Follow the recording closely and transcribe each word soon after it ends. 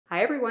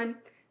Hi everyone.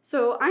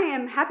 So I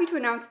am happy to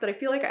announce that I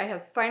feel like I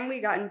have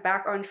finally gotten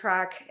back on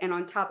track and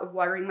on top of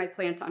watering my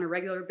plants on a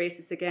regular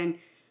basis again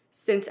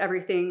since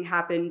everything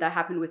happened that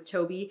happened with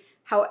Toby.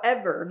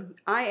 However,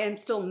 I am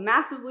still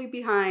massively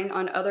behind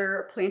on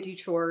other planty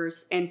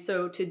chores, and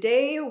so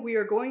today we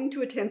are going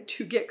to attempt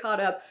to get caught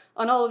up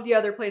on all of the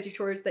other planty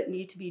chores that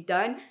need to be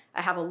done.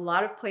 I have a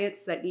lot of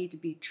plants that need to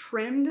be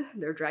trimmed.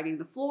 They're dragging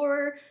the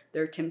floor,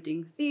 they're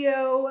tempting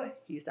Theo,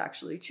 he's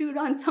actually chewed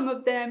on some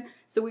of them,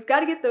 so we've got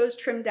to get those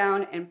trimmed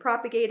down and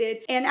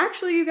propagated. And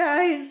actually, you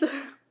guys,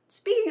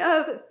 speaking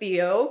of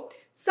Theo,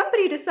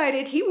 somebody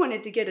decided he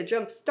wanted to get a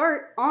jump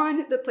start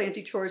on the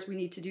planty chores we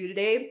need to do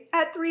today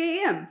at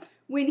 3 a.m.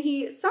 when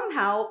he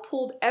somehow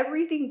pulled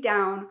everything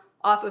down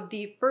off of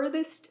the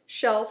furthest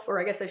shelf, or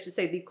I guess I should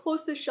say the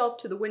closest shelf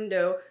to the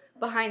window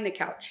behind the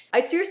couch.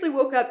 I seriously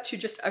woke up to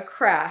just a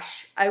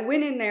crash. I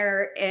went in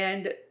there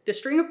and the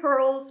string of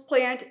pearls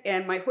plant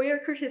and my Hoya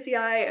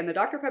curtisii and the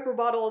Dr. Pepper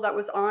bottle that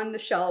was on the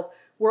shelf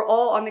were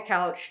all on the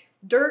couch,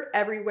 dirt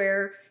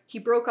everywhere. He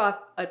broke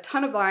off a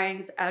ton of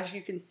vines, as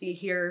you can see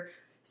here.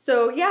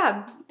 So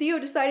yeah, Theo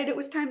decided it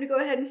was time to go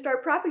ahead and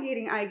start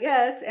propagating, I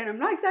guess, and I'm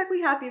not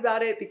exactly happy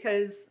about it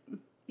because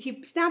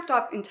he snapped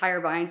off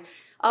entire vines.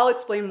 I'll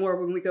explain more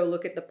when we go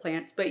look at the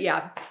plants, but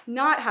yeah,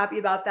 not happy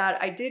about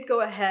that. I did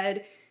go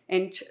ahead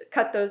and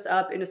cut those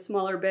up into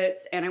smaller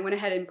bits, and I went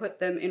ahead and put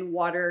them in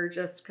water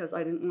just because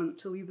I didn't want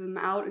to leave them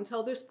out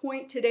until this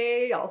point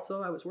today.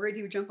 Also, I was worried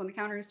he would jump on the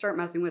counter and start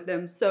messing with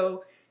them.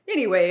 So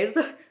anyways,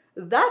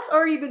 that's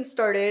already been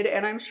started,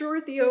 and I'm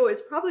sure Theo is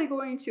probably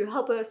going to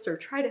help us or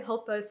try to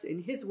help us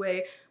in his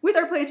way with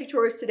our planty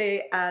chores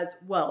today as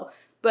well.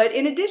 But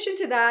in addition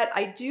to that,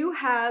 I do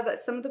have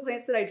some of the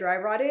plants that I dry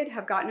rotted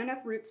have gotten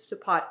enough roots to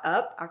pot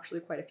up, actually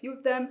quite a few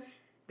of them.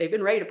 They've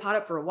been ready to pot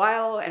up for a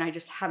while and I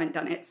just haven't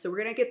done it. So we're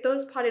gonna get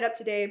those potted up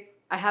today.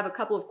 I have a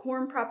couple of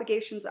corm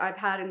propagations I've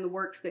had in the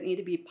works that need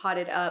to be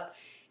potted up.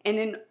 And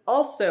then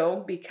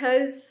also,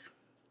 because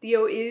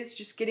Theo is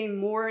just getting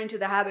more into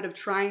the habit of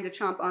trying to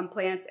chomp on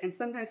plants, and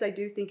sometimes I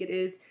do think it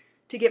is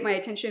to get my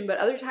attention, but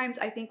other times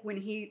I think when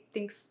he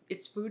thinks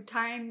it's food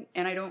time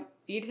and I don't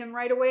feed him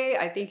right away,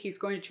 I think he's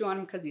going to chew on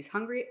them because he's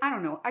hungry. I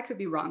don't know, I could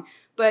be wrong,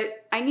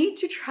 but I need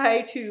to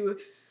try to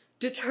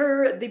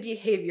deter the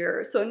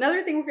behavior. So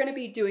another thing we're going to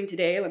be doing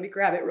today, let me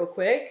grab it real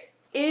quick,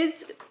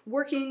 is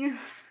working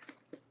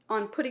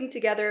on putting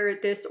together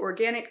this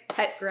organic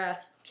pet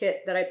grass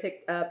kit that I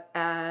picked up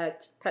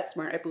at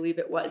PetSmart, I believe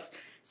it was.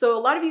 So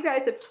a lot of you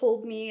guys have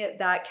told me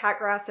that cat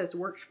grass has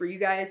worked for you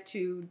guys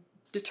to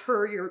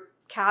deter your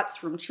cats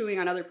from chewing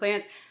on other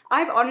plants.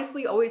 I've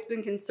honestly always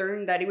been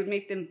concerned that it would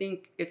make them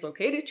think it's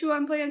okay to chew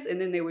on plants and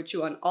then they would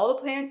chew on all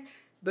the plants.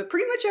 But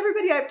pretty much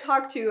everybody I've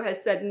talked to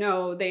has said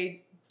no,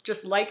 they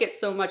just like it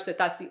so much that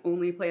that's the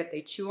only plant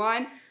they chew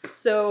on.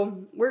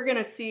 So we're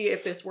gonna see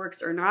if this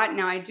works or not.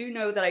 Now I do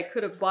know that I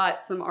could have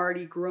bought some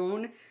already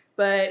grown,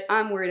 but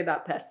I'm worried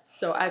about pests.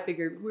 So I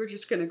figured we're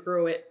just gonna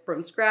grow it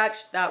from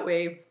scratch. That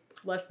way,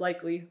 less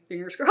likely,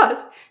 fingers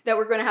crossed, that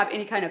we're gonna have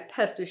any kind of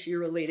pest issue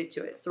related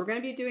to it. So we're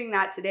gonna be doing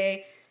that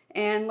today.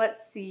 And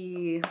let's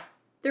see,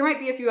 there might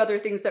be a few other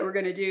things that we're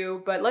gonna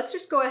do, but let's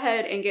just go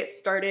ahead and get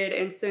started.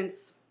 And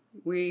since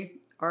we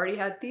already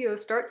had Theo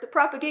start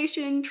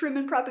the trim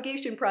and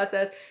propagation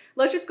process,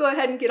 let's just go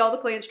ahead and get all the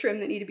plants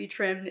trimmed that need to be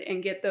trimmed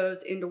and get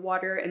those into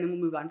water, and then we'll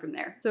move on from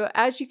there. So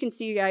as you can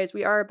see, you guys,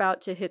 we are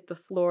about to hit the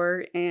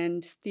floor,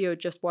 and Theo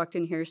just walked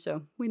in here,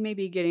 so we may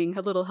be getting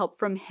a little help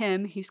from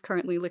him. He's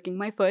currently licking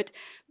my foot,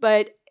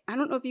 but I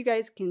don't know if you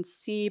guys can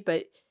see,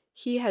 but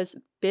he has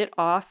bit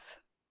off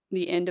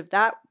the end of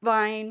that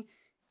vine.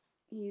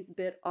 He's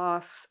bit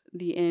off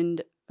the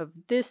end of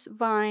this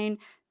vine.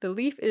 The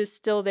leaf is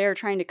still there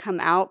trying to come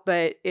out,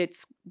 but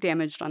it's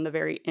damaged on the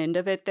very end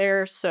of it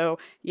there. So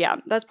yeah,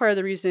 that's part of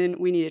the reason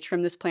we need to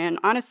trim this plant.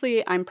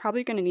 Honestly, I'm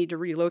probably going to need to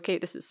relocate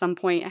this at some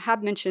point. I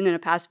have mentioned in a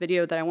past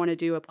video that I want to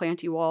do a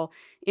planty wall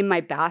in my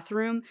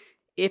bathroom.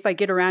 If I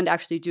get around to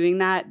actually doing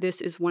that,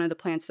 this is one of the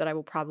plants that I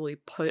will probably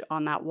put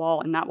on that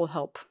wall, and that will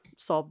help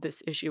solve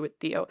this issue with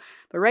Theo.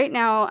 But right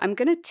now, I'm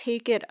going to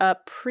take it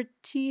up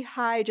pretty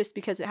high just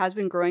because it has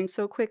been growing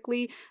so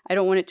quickly. I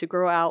don't want it to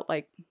grow out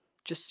like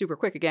just super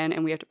quick again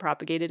and we have to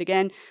propagate it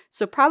again.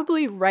 So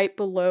probably right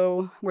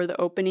below where the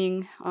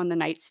opening on the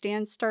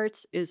nightstand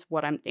starts is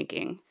what I'm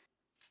thinking.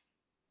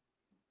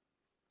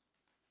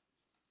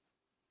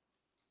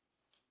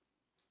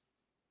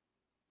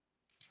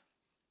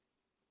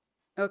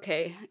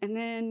 Okay, and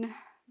then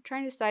I'm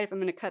trying to decide if I'm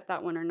going to cut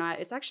that one or not.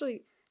 It's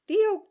actually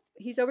Theo,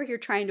 he's over here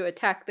trying to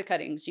attack the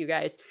cuttings, you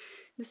guys.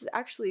 This is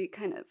actually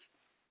kind of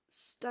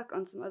stuck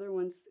on some other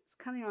ones. It's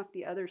coming off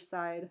the other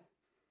side.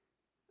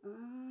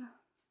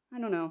 I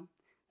don't know.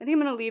 I think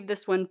I'm going to leave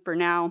this one for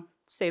now,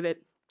 save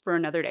it for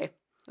another day.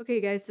 Okay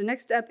guys, so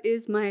next up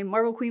is my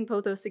Marble Queen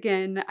Pothos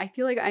again. I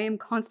feel like I am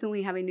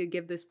constantly having to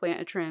give this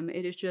plant a trim.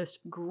 It is just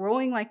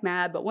growing like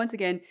mad, but once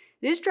again,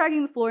 it is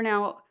dragging the floor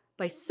now.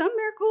 By some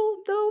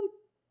miracle though,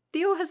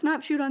 Theo has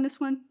not chewed on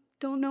this one.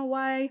 Don't know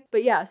why.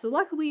 But yeah, so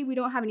luckily we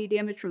don't have any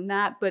damage from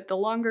that, but the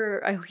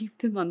longer I leave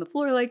them on the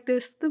floor like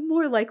this, the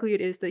more likely it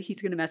is that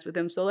he's gonna mess with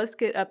them. So let's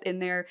get up in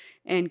there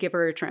and give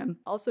her a trim.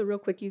 Also real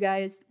quick, you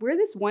guys, where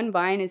this one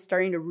vine is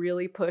starting to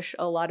really push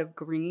a lot of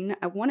green,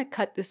 I wanna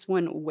cut this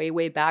one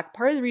way back.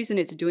 Part of the reason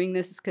it's doing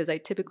this is because I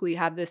typically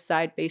have this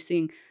side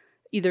facing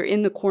either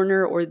in the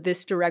corner or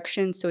this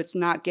direction, so it's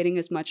not getting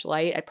as much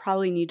light. I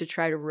probably need to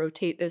try to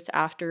rotate this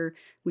after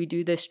we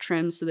do this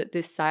trim so that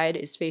this side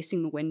is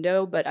facing the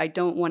window, but I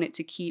don't want it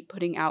to keep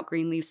putting out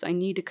green leaves, so I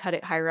need to cut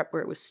it higher up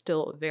where it was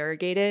still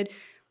variegated.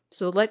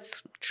 So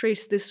let's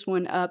trace this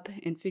one up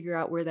and figure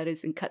out where that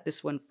is and cut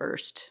this one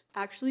first.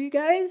 Actually, you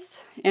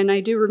guys, and I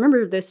do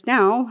remember this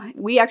now,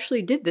 we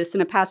actually did this in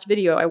a past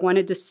video. I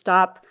wanted to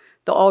stop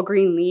the all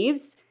green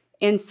leaves,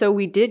 and so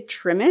we did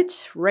trim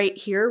it right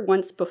here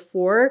once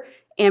before.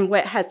 And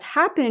what has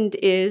happened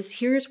is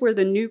here's where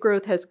the new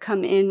growth has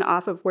come in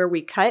off of where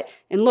we cut.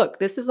 And look,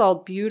 this is all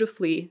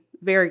beautifully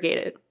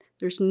variegated.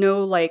 There's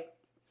no like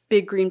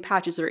big green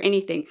patches or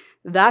anything.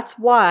 That's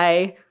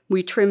why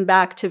we trim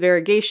back to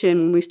variegation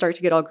when we start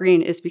to get all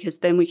green, is because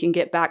then we can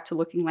get back to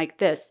looking like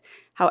this.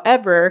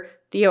 However,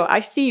 Theo, I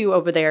see you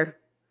over there.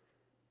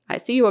 I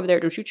see you over there.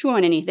 Don't you chew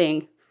on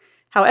anything.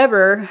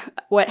 However,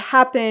 what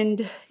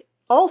happened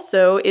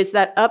also is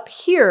that up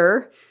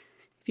here,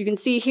 if you can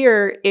see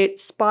here, it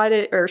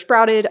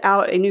sprouted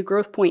out a new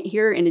growth point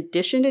here in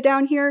addition to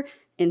down here.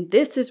 And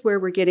this is where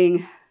we're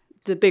getting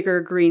the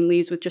bigger green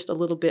leaves with just a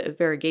little bit of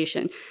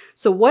variegation.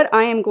 So what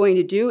I am going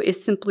to do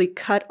is simply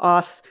cut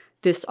off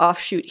this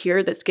offshoot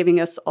here that's giving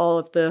us all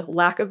of the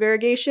lack of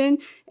variegation.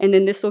 And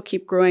then this will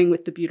keep growing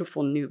with the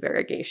beautiful new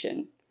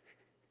variegation.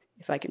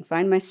 If I can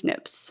find my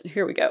snips.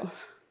 Here we go.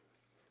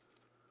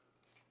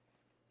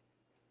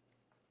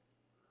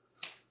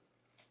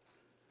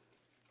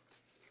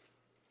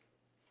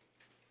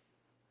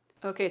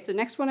 Okay, so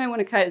next one I want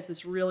to cut is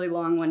this really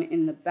long one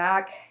in the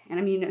back. And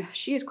I mean,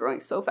 she is growing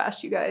so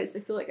fast, you guys.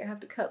 I feel like I have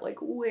to cut like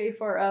way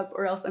far up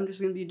or else I'm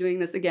just going to be doing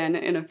this again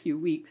in a few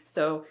weeks.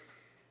 So,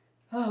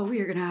 oh,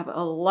 we are going to have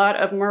a lot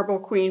of Marble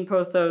Queen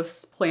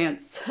Pothos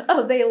plants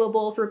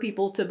available for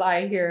people to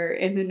buy here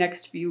in the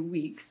next few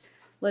weeks.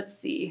 Let's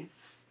see.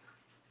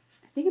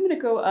 I think I'm going to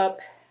go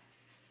up.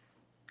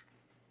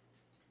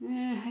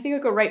 I think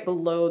I'll go right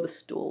below the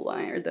stool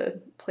line or the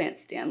plant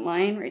stand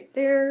line right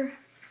there.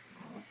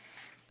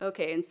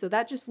 Okay, and so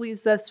that just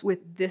leaves us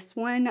with this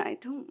one. I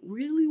don't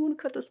really want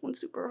to cut this one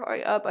super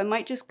high up. I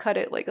might just cut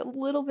it like a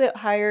little bit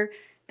higher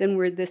than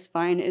where this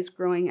vine is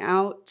growing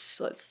out.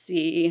 Let's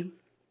see.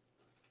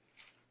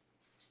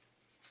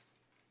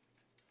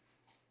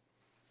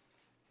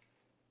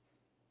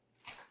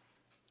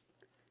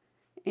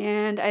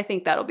 And I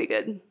think that'll be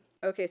good.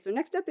 Okay, so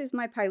next up is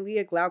my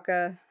Pilea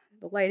glauca.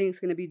 The lighting's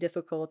going to be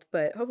difficult,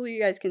 but hopefully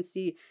you guys can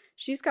see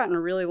she's gotten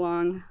really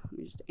long. Let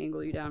me just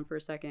angle you down for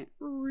a second.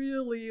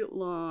 Really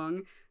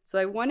long. So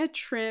I want to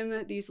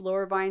trim these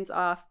lower vines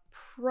off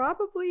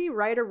probably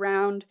right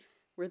around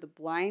where the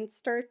blinds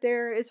start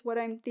there is what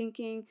I'm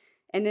thinking.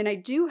 And then I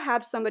do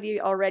have somebody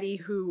already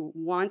who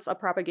wants a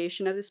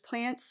propagation of this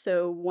plant.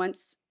 So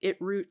once it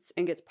roots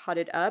and gets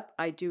potted up,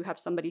 I do have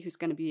somebody who's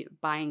going to be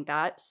buying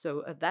that.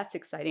 So that's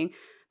exciting.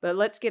 But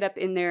let's get up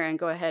in there and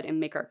go ahead and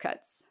make our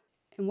cuts.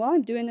 And while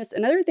I'm doing this,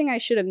 another thing I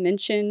should have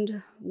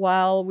mentioned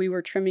while we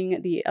were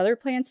trimming the other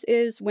plants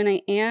is when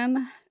I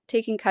am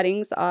taking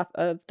cuttings off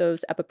of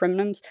those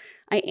epiprimnums,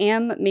 I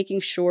am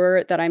making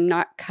sure that I'm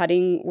not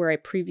cutting where I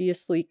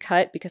previously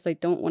cut because I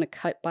don't want to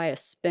cut by a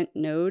spent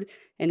node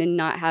and then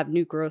not have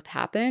new growth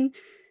happen.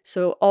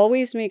 So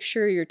always make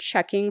sure you're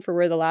checking for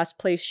where the last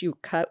place you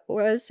cut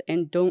was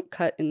and don't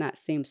cut in that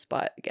same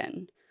spot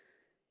again.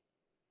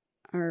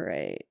 All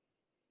right.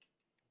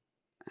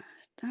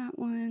 That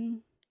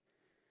one.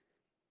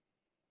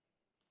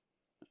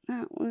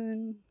 That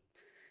one.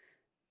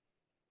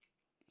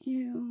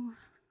 You.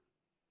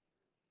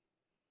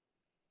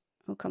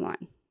 Oh, come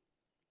on.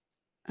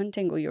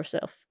 Untangle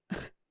yourself.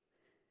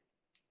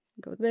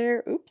 Go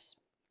there. Oops.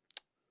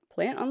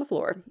 Plant on the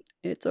floor.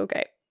 It's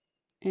okay.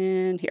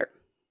 And here.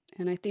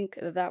 And I think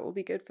that will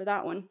be good for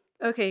that one.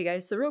 Okay,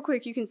 guys, so real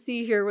quick, you can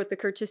see here what the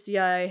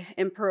Curtisii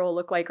and Pearl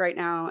look like right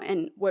now.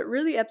 And what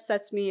really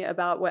upsets me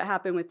about what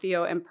happened with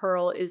Theo and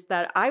Pearl is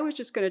that I was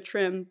just going to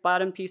trim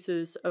bottom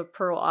pieces of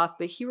Pearl off,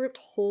 but he ripped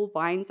whole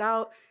vines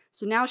out.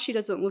 So now she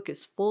doesn't look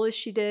as full as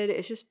she did.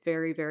 It's just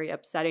very, very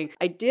upsetting.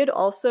 I did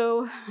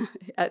also,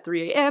 at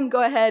 3 a.m.,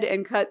 go ahead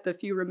and cut the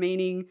few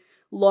remaining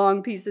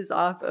long pieces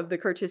off of the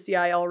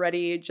Curtisii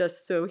already,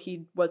 just so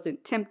he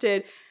wasn't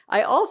tempted.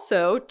 I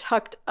also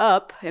tucked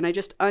up, and I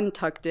just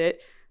untucked it,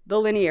 the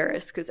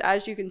linearis, because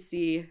as you can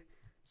see,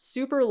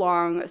 super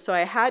long. So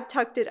I had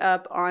tucked it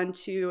up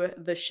onto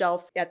the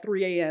shelf at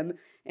 3 a.m.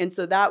 And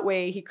so that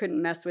way he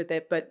couldn't mess with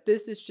it. But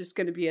this is just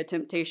going to be a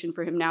temptation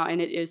for him now,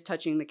 and it is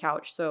touching the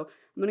couch. So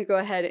I'm going to go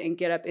ahead and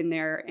get up in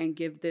there and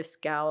give this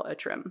gal a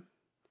trim.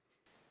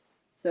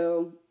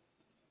 So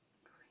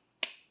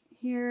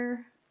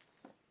here.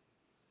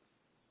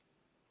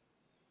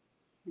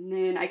 And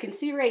then I can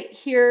see right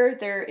here,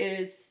 there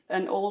is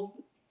an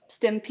old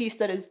stem piece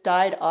that is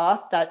died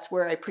off, that's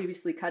where I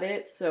previously cut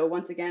it. So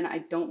once again, I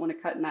don't want to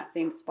cut in that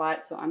same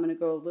spot. So I'm going to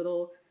go a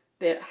little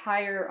bit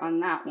higher on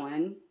that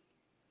one.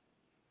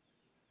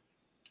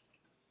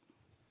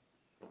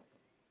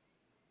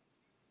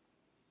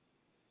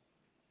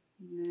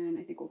 And then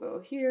I think we'll go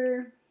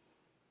here.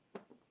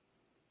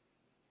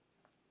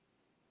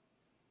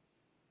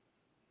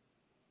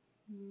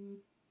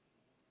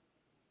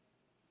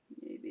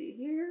 Maybe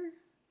here.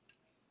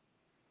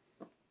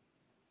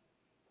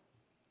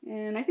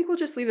 And I think we'll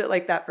just leave it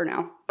like that for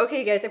now.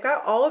 Okay guys, I've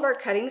got all of our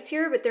cuttings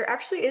here, but there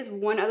actually is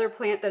one other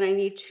plant that I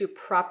need to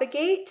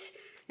propagate.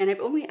 And I've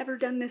only ever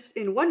done this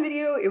in one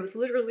video. It was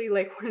literally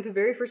like one of the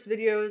very first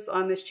videos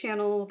on this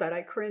channel that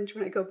I cringe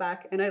when I go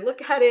back and I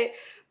look at it.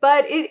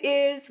 But it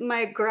is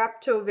my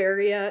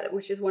Graptovaria,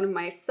 which is one of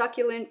my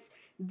succulents.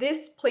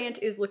 This plant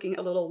is looking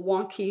a little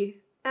wonky.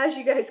 As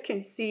you guys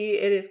can see,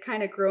 it is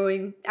kind of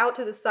growing out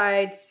to the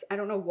sides. I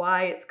don't know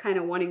why it's kind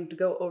of wanting to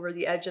go over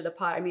the edge of the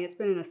pot. I mean, it's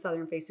been in a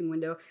southern facing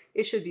window.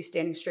 It should be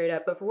standing straight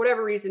up, but for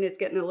whatever reason, it's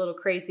getting a little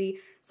crazy.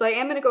 So I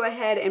am going to go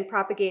ahead and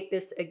propagate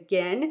this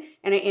again,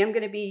 and I am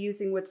going to be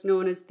using what's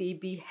known as the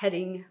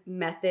beheading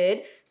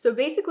method. So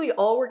basically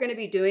all we're going to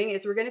be doing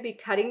is we're going to be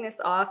cutting this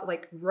off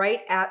like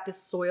right at the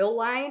soil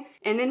line.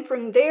 And then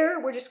from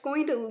there, we're just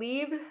going to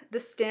leave the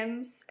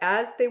stems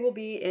as they will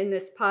be in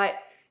this pot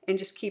and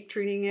just keep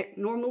treating it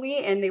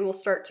normally, and they will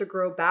start to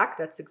grow back.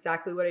 That's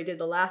exactly what I did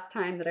the last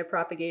time that I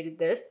propagated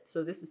this.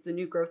 So this is the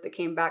new growth that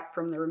came back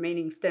from the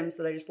remaining stems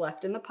that I just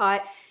left in the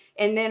pot.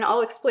 And then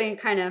I'll explain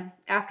kind of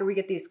after we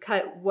get these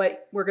cut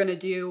what we're gonna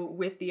do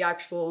with the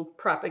actual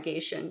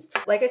propagations.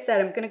 Like I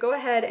said, I'm gonna go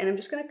ahead and I'm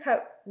just gonna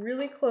cut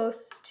really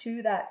close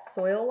to that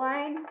soil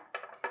line.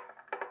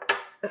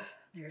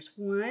 There's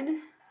one.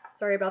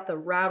 Sorry about the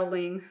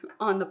rattling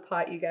on the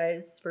pot, you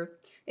guys. For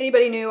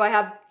anybody new, I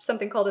have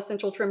something called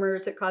essential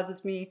tremors. It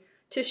causes me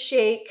to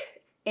shake,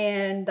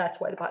 and that's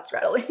why the pot's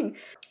rattling.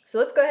 So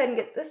let's go ahead and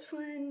get this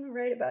one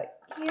right about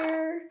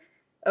here.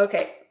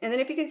 Okay, and then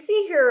if you can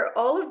see here,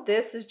 all of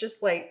this is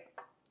just like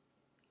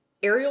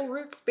aerial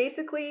roots,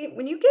 basically.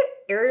 When you get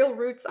aerial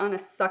roots on a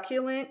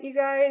succulent, you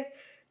guys,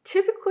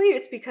 typically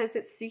it's because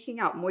it's seeking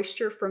out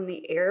moisture from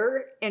the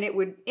air, and it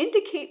would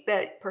indicate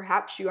that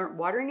perhaps you aren't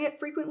watering it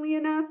frequently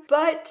enough.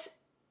 But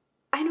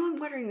I know I'm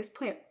watering this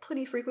plant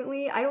plenty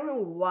frequently. I don't know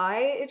why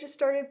it just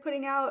started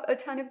putting out a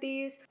ton of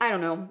these. I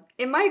don't know.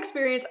 In my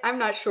experience, I'm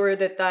not sure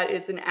that that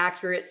is an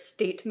accurate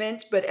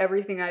statement, but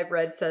everything I've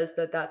read says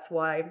that that's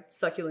why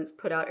succulents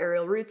put out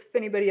aerial roots. If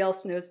anybody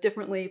else knows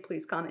differently,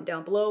 please comment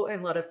down below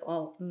and let us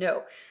all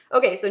know.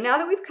 Okay, so now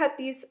that we've cut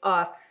these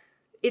off,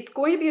 it's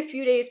going to be a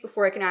few days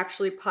before I can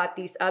actually pot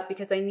these up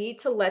because I need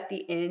to let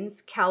the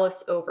ends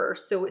callus over.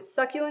 So with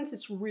succulents,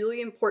 it's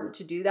really important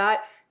to do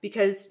that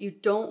because you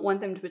don't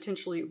want them to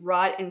potentially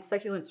rot, and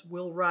succulents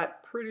will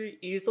rot pretty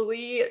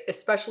easily,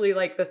 especially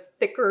like the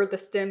thicker the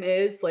stem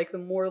is, like the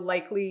more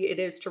likely it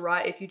is to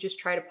rot if you just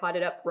try to pot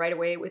it up right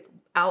away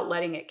without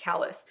letting it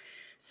callus.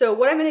 So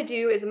what I'm gonna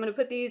do is I'm gonna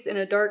put these in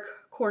a dark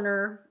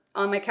corner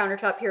on my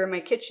countertop here in my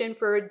kitchen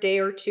for a day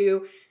or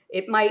two.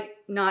 It might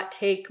not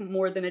take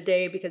more than a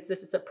day because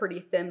this is a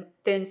pretty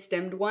thin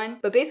stemmed one.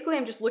 But basically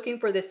I'm just looking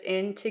for this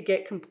end to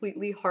get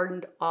completely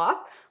hardened off.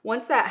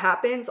 Once that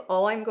happens,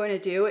 all I'm going to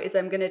do is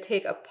I'm going to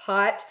take a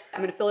pot, I'm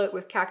going to fill it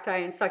with cacti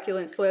and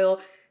succulent soil.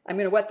 I'm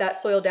going to wet that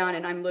soil down,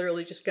 and I'm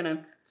literally just going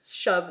to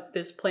shove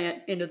this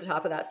plant into the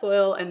top of that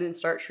soil and then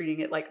start treating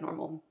it like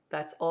normal.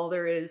 That's all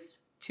there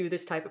is to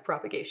this type of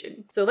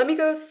propagation. So let me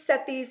go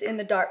set these in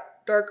the dark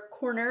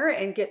corner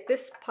and get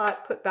this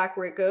pot put back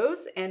where it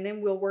goes, and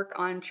then we'll work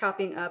on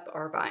chopping up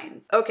our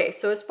vines. Okay,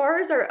 so as far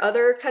as our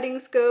other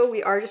cuttings go,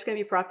 we are just going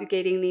to be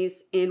propagating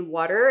these in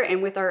water,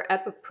 and with our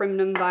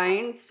epiprimnum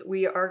vines,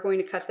 we are going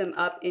to cut them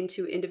up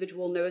into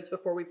individual nodes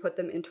before we put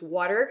them into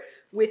water.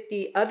 With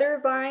the other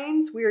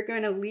vines, we are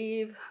going to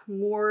leave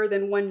more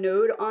than one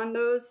node on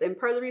those, and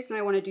part of the reason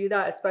I want to do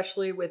that,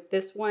 especially with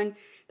this one,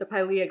 the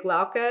Pilea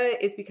glauca,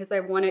 is because I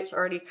want it to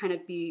already kind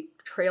of be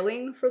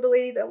trailing for the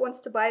lady that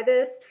wants to buy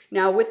this.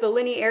 Now with the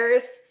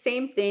linearis,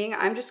 same thing.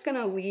 I'm just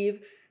gonna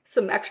leave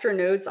some extra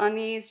nodes on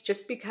these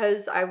just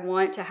because I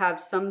want to have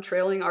some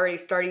trailing already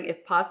starting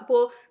if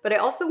possible, but I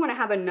also want to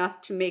have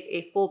enough to make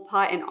a full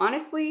pot. And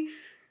honestly,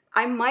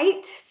 I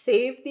might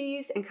save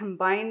these and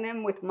combine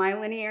them with my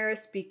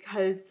linearis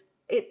because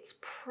it's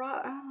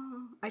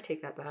I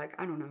take that back.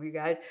 I don't know, you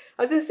guys.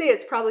 I was gonna say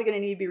it's probably gonna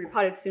need to be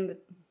repotted soon,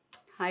 but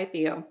hi,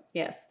 Theo.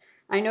 Yes,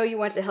 I know you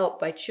want to help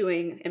by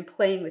chewing and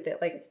playing with it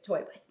like it's a toy,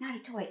 but it's not a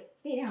toy.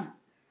 Sit down.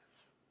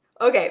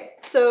 Okay,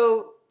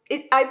 so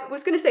I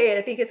was going to say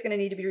I think it's going to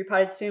need to be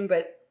repotted soon,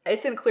 but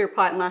it's in a clear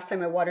pot, and last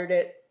time I watered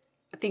it,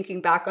 thinking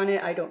back on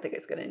it, I don't think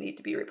it's going to need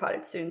to be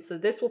repotted soon. So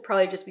this will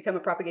probably just become a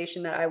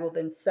propagation that I will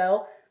then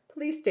sell.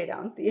 Please stay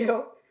down,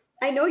 Theo.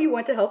 I know you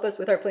want to help us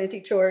with our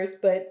planty chores,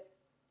 but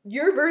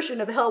your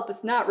version of help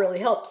is not really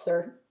help,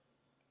 sir.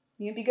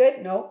 You gonna be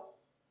good? Nope.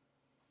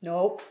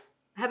 Nope.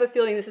 I have a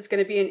feeling this is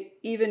going to be an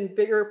even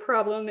bigger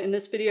problem in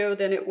this video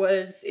than it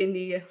was in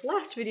the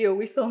last video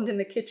we filmed in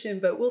the kitchen,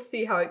 but we'll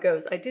see how it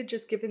goes. I did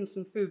just give him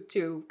some food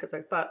too, because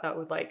I thought that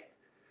would, like,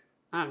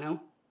 I don't know,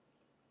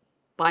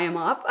 buy him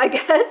off, I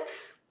guess,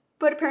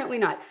 but apparently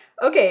not.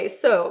 Okay,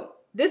 so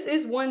this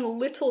is one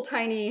little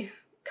tiny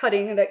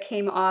cutting that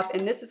came off,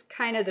 and this is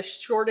kind of the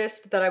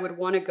shortest that I would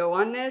want to go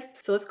on this.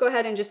 So let's go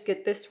ahead and just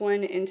get this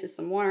one into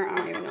some water. I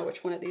don't even know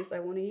which one of these I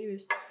want to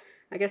use.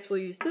 I guess we'll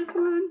use this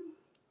one.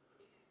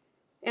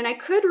 And I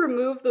could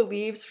remove the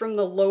leaves from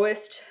the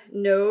lowest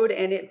node,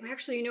 and it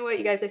actually, you know what,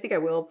 you guys, I think I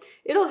will.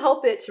 It'll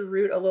help it to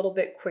root a little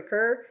bit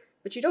quicker,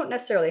 but you don't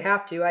necessarily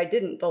have to. I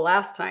didn't the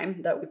last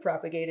time that we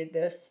propagated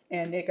this,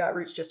 and it got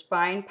roots just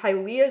fine.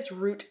 Pileas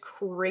root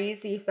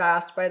crazy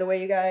fast, by the way,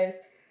 you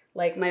guys.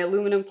 Like my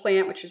aluminum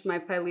plant, which is my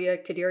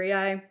Pilea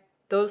Kaderii,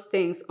 those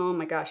things, oh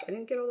my gosh, I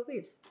didn't get all the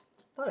leaves.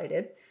 Thought I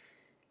did.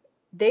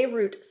 They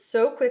root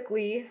so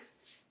quickly,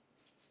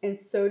 and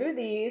so do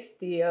these,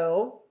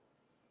 Theo.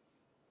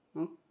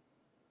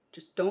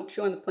 Just don't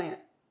chew on the plant.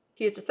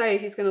 He has decided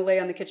he's going to lay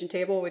on the kitchen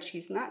table, which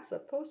he's not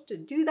supposed to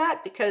do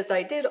that, because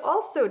I did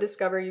also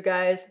discover, you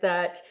guys,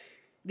 that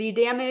the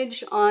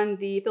damage on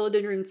the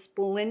Philodendron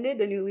Splendid,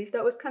 the new leaf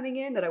that was coming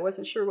in, that I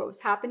wasn't sure what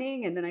was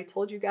happening, and then I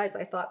told you guys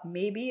I thought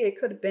maybe it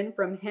could have been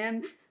from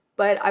him,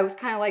 but I was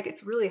kind of like,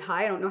 it's really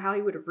high, I don't know how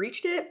he would have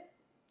reached it.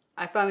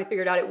 I finally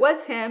figured out it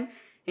was him,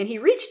 and he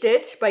reached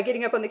it by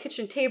getting up on the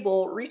kitchen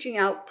table, reaching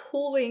out,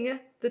 pulling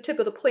the tip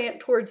of the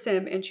plant towards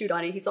him, and chewed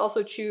on it. He's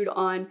also chewed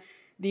on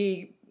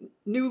the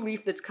new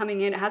leaf that's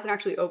coming in. It hasn't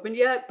actually opened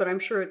yet, but I'm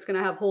sure it's going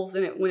to have holes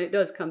in it when it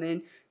does come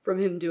in from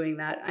him doing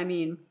that. I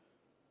mean,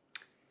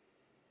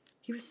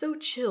 he was so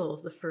chill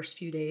the first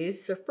few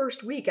days, the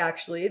first week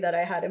actually, that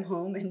I had him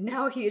home, and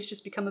now he has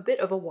just become a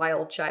bit of a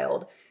wild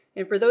child.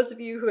 And for those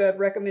of you who have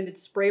recommended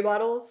spray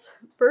bottles,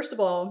 first of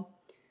all,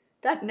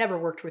 that never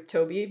worked with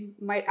Toby.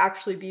 Might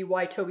actually be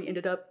why Toby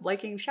ended up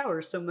liking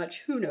showers so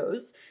much, who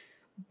knows.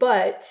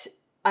 But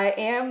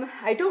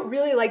I don't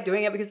really like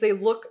doing it because they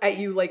look at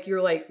you like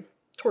you're like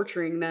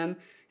torturing them.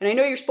 And I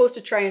know you're supposed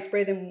to try and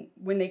spray them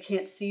when they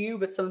can't see you,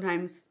 but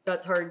sometimes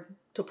that's hard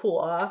to pull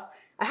off.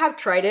 I have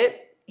tried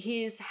it.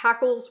 His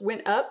hackles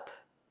went up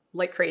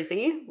like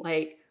crazy,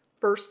 like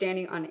first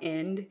standing on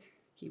end.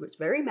 He was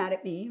very mad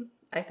at me.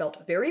 I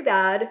felt very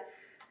bad,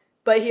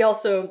 but he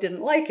also didn't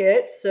like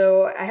it.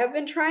 So I have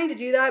been trying to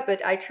do that,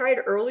 but I tried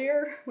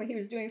earlier when he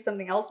was doing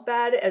something else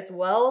bad as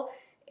well,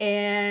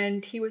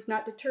 and he was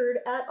not deterred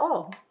at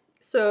all.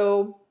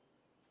 So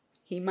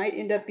he might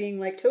end up being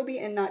like Toby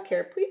and not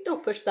care. Please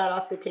don't push that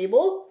off the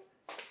table.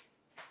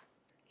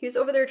 He was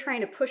over there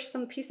trying to push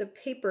some piece of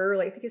paper,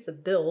 like I think it's a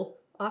bill,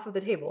 off of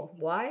the table.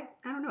 Why?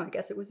 I don't know. I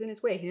guess it was in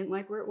his way. He didn't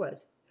like where it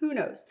was. Who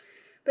knows?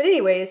 But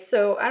anyways,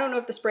 so I don't know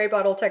if the spray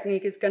bottle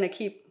technique is going to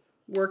keep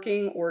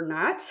working or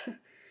not,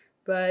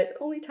 but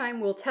only time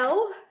will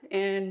tell.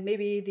 And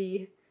maybe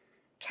the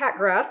cat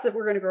grass that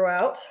we're going to grow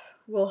out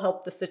will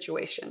help the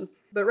situation.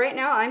 But right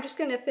now I'm just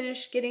going to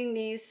finish getting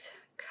these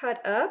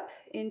cut up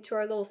into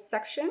our little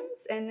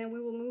sections, and then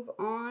we will move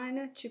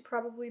on to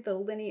probably the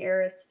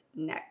linearis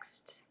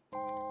next.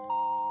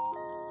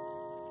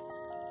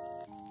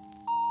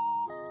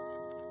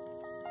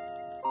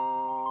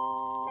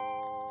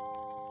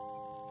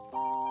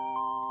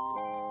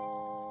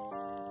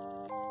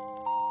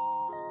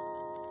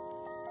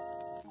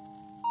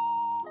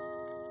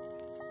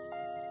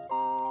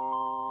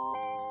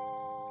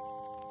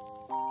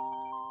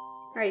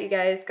 All right, you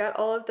guys, got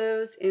all of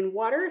those in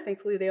water.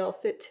 Thankfully, they all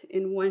fit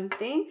in one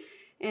thing.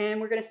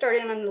 And we're gonna start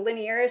in on the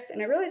linearis.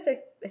 And I realized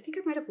I think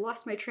I might have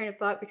lost my train of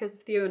thought because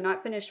of Theo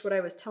not finished what I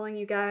was telling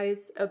you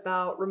guys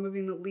about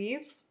removing the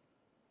leaves.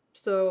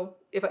 So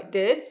if I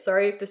did,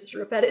 sorry if this is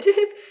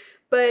repetitive,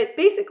 but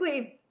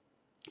basically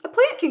a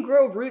plant can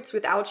grow roots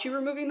without you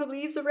removing the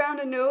leaves around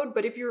a node.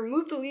 But if you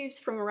remove the leaves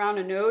from around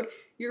a node,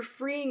 you're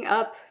freeing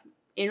up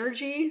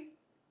energy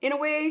in a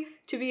way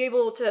to be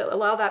able to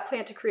allow that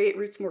plant to create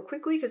roots more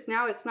quickly, because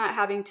now it's not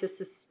having to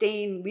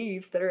sustain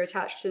leaves that are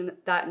attached to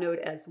that node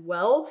as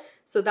well.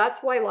 So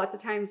that's why lots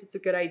of times it's a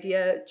good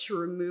idea to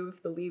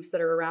remove the leaves that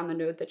are around the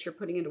node that you're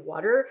putting into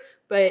water.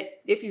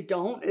 But if you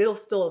don't, it'll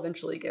still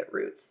eventually get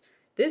roots.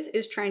 This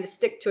is trying to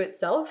stick to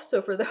itself.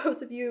 So for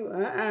those of you,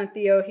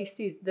 Theo, he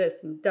sees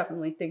this and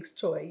definitely thinks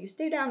toy. You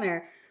stay down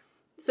there.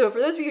 So for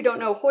those of you who don't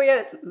know,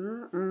 Hoya,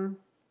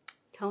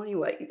 telling you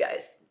what, you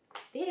guys,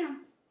 stay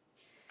down.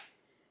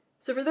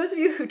 So for those of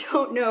you who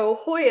don't know,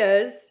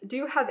 Hoyas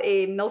do have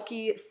a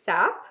milky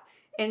sap,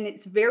 and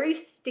it's very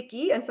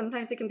sticky, and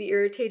sometimes it can be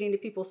irritating to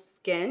people's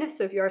skin.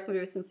 So if you are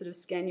somebody with sensitive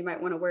skin, you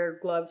might want to wear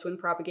gloves when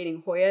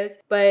propagating Hoyas.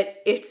 But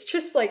it's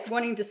just like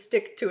wanting to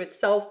stick to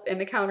itself and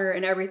the counter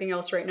and everything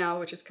else right now,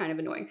 which is kind of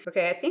annoying.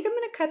 Okay, I think I'm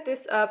going to cut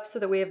this up so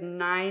that we have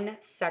 9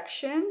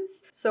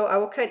 sections. So I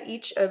will cut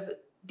each of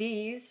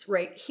these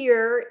right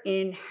here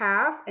in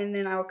half, and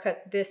then I will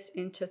cut this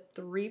into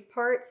 3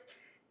 parts.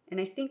 And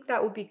I think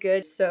that will be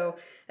good. So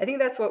I think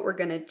that's what we're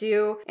gonna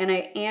do.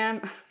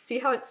 And see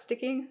how it's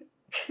sticking?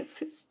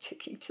 This is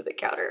sticking to the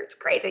counter. It's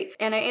crazy.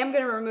 And I am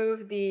going to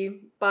remove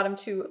the bottom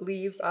 2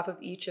 leaves off of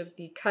each of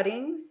the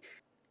cuttings.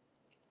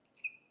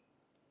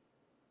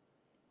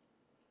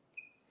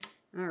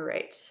 All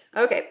right.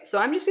 Okay, so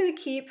I'm just going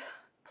to keep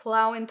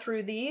plowing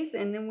through these,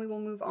 and then we will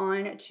move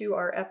on to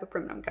our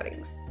epiprimnum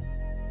cuttings.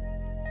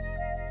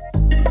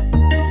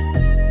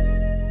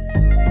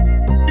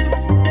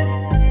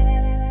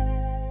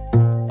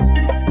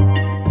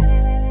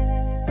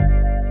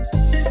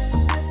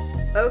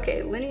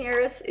 Okay,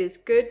 linearis is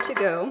good to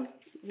go.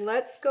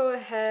 Let's go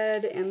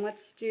ahead and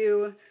let's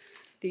do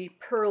the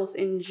pearls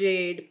in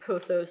jade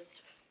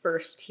pothos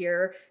first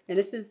here. And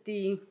this is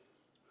the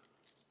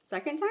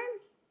second time?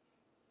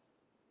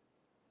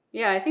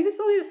 Yeah, I think this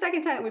is only the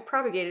second time that we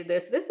propagated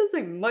this. This is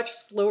a much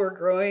slower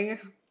growing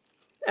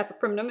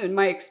epiprimnum in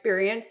my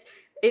experience.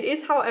 It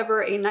is,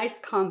 however, a nice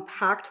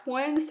compact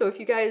one. So if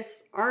you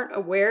guys aren't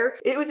aware,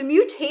 it was a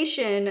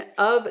mutation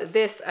of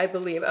this, I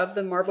believe, of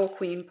the Marble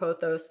Queen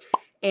pothos.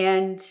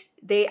 And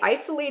they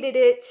isolated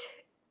it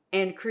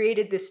and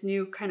created this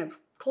new kind of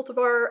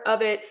cultivar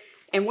of it.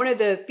 And one of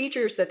the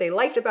features that they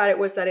liked about it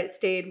was that it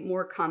stayed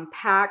more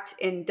compact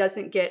and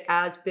doesn't get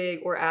as big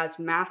or as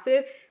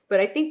massive. But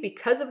I think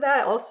because of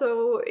that,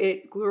 also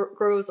it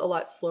grows a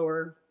lot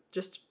slower,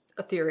 just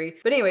a theory.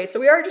 But anyway, so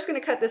we are just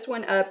gonna cut this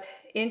one up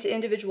into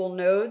individual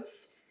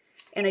nodes.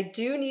 And I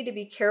do need to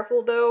be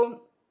careful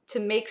though,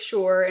 to make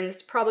sure, and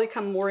it's probably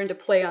come more into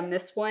play on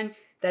this one,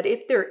 that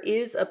if there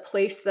is a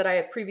place that I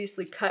have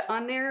previously cut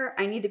on there,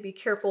 I need to be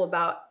careful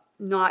about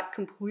not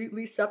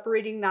completely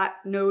separating that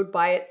node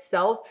by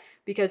itself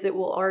because it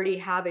will already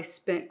have a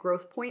spent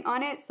growth point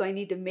on it. So I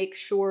need to make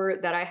sure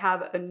that I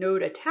have a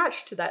node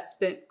attached to that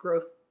spent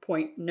growth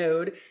point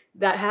node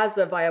that has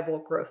a viable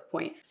growth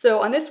point.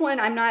 So on this one,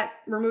 I'm not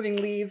removing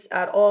leaves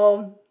at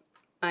all.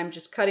 I'm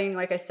just cutting,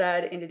 like I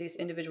said, into these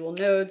individual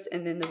nodes,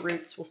 and then the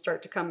roots will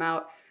start to come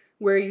out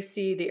where you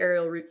see the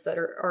aerial roots that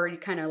are already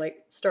kind of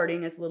like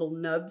starting as little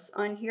nubs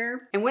on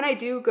here. And when I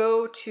do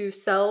go to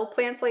sell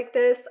plants like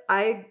this,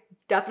 I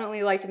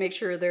definitely like to make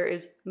sure there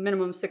is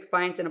minimum 6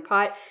 vines in a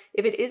pot.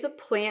 If it is a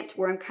plant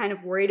where I'm kind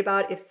of worried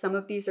about if some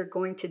of these are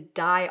going to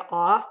die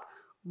off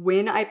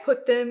when I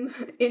put them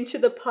into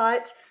the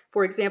pot,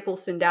 for example,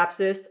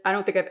 Syndapsis, I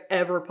don't think I've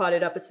ever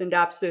potted up a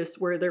Syndapsis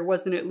where there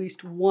wasn't at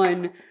least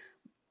one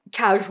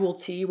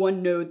casualty,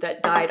 one node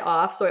that died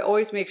off. So I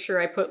always make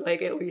sure I put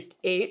like at least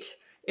 8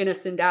 in a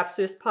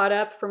Syndapsis pot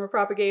up from a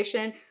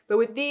propagation. But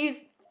with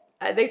these,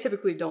 they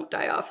typically don't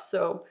die off.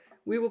 So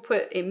we will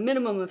put a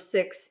minimum of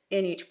 6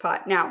 in each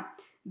pot. Now,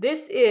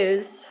 this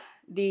is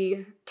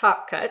the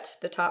top cut,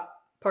 the top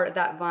part of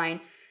that vine.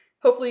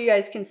 Hopefully you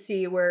guys can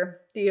see where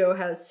Theo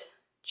has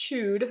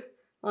chewed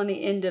on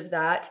the end of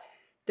that.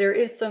 There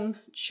is some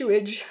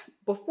chewage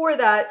before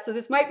that. So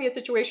this might be a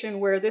situation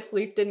where this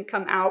leaf didn't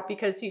come out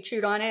because he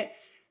chewed on it.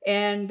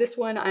 And this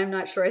one, I'm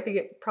not sure. I think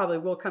it probably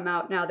will come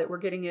out now that we're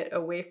getting it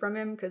away from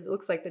him because it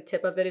looks like the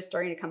tip of it is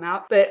starting to come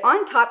out. But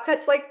on top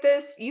cuts like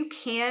this, you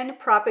can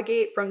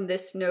propagate from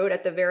this node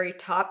at the very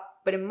top.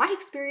 But in my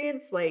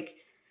experience, like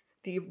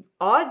the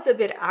odds of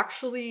it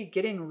actually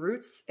getting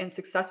roots and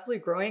successfully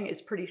growing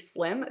is pretty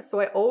slim. So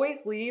I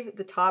always leave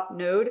the top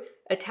node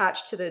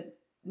attached to the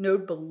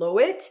node below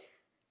it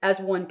as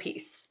one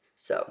piece.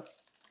 So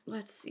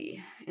let's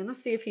see. And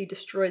let's see if he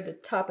destroyed the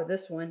top of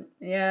this one.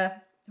 Yeah.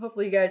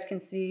 Hopefully you guys can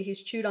see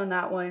he's chewed on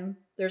that one.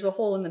 There's a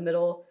hole in the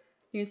middle.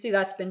 You can see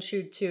that's been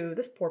chewed too.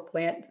 This poor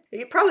plant.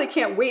 You probably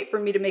can't wait for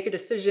me to make a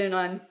decision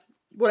on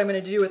what I'm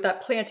going to do with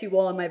that planty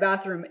wall in my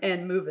bathroom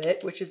and move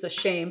it, which is a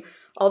shame.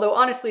 Although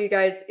honestly, you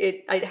guys,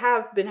 I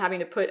have been having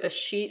to put a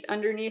sheet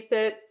underneath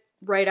it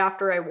right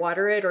after I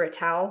water it, or a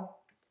towel.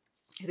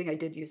 I think I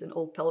did use an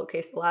old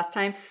pillowcase the last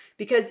time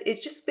because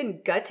it's just been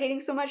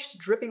guttating so much, it's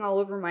dripping all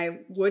over my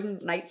wooden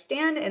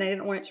nightstand, and I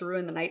didn't want it to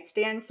ruin the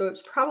nightstand. So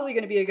it's probably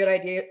going to be a good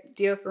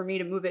idea for me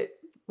to move it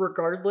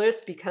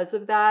regardless because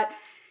of that,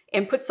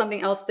 and put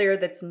something else there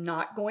that's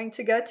not going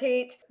to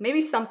guttate.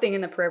 Maybe something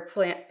in the prayer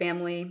plant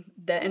family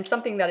and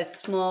something that is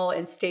small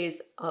and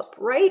stays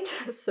upright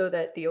so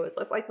that Theo is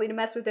less likely to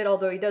mess with it.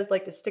 Although he does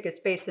like to stick his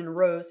face in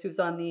Rose, who's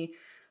on the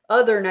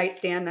other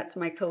nightstand. That's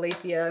my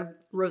Calathea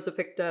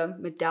rosapicta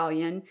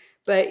medallion.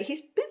 But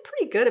he's been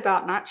pretty good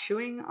about not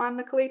chewing on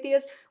the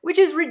Calatheas, which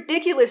is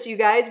ridiculous, you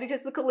guys,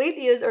 because the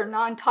Calatheas are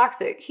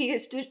non-toxic. He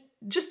has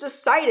just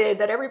decided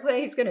that every plant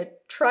he's going to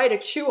try to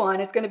chew on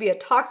is going to be a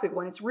toxic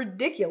one. It's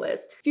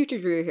ridiculous. Future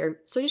Drea here.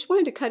 So I just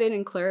wanted to cut in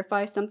and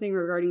clarify something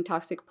regarding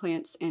toxic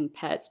plants and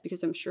pets,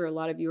 because I'm sure a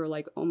lot of you are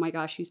like, oh my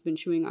gosh, he's been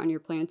chewing on your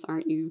plants.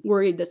 Aren't you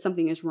worried that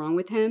something is wrong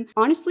with him?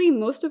 Honestly,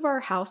 most of our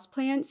house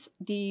plants,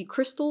 the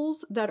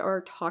crystals that are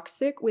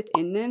toxic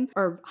within them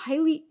are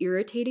highly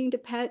irritating to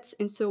pets.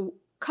 And so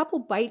couple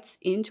bites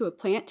into a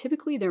plant,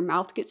 typically their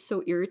mouth gets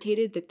so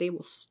irritated that they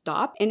will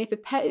stop. And if a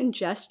pet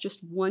ingests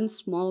just one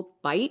small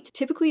bite,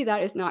 typically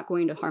that is not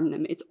going to harm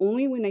them. It's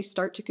only when they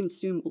start to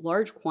consume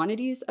large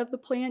quantities of the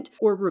plant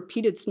or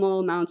repeated small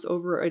amounts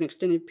over an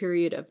extended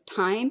period of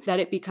time that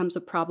it becomes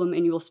a problem,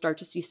 and you will start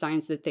to see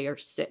signs that they are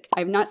sick.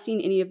 I've not seen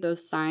any of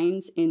those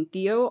signs in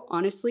Theo.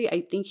 Honestly,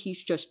 I think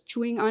he's just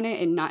chewing on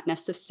it and not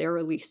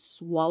necessarily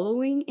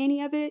swallowing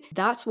any of it.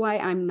 That's why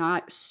I'm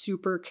not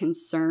super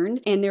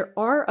concerned. And there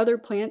are other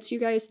plants, you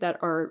guys, that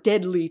are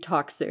deadly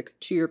toxic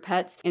to your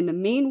pets. And the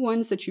main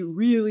ones that you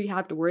really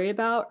have to worry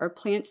about are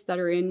plants that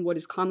are in what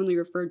is commonly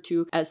referred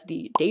to as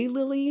the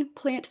daylily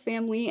plant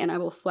family. And I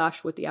will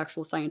flash what the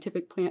actual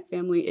scientific plant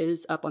family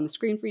is up on the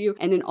screen for you.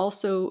 And then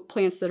also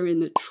plants that are in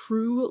the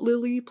true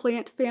lily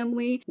plant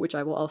family, which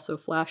I will also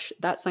flash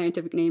that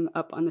scientific name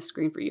up on the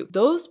screen for you.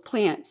 Those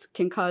plants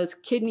can cause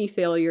kidney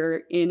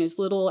failure in as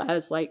little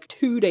as like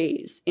 2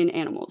 days in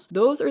animals.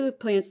 Those are the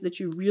plants that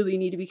you really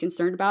need to be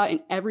concerned about,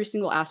 and every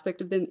single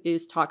aspect of them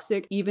is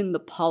toxic, even the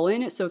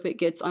pollen. So if it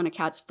gets on a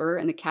cat's fur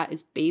and the cat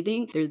is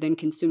bathing, they're then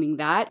consuming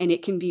that, and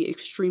it can be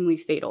extremely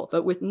fatal.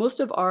 But with most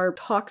of our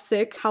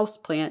toxic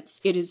houseplants,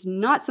 it is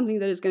not something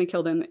that is going to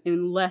kill them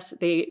unless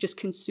they just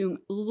consume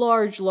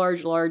large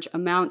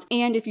amounts,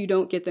 and if you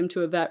don't get them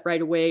to a vet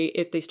right away,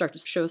 if they start to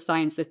show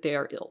signs that they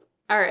are ill.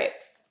 All right.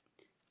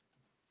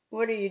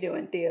 What are you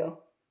doing, Theo?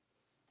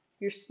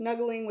 You're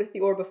snuggling with the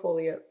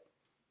orbifolia.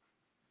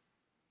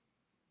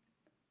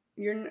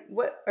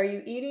 What, are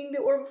you eating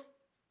the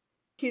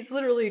He's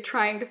literally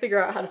trying to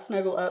figure out how to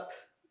snuggle up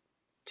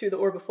to the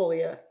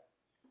orbifolia.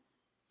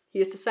 He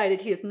has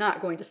decided he is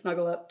not going to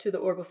snuggle up to the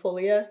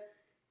orbifolia.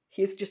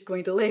 He's just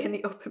going to lay in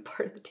the open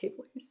part of the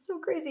table. He's so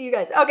crazy, you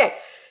guys. Okay,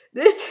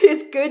 this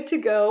is good to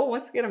go.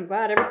 Once again, I'm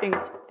glad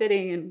everything's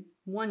fitting in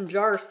one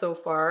jar so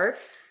far.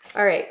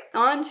 All right,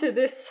 on to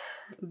this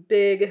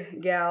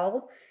big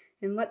gal.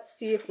 And let's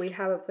see if we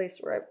have a place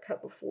where I've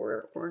cut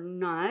before or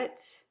not.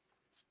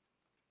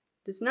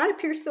 Does not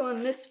appear so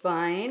on this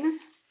vine.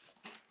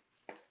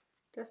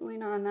 Definitely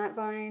not on that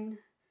vine.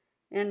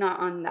 And not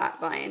on that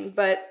vine.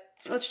 But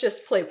let's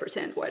just play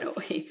pretend, why don't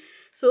we?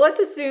 So let's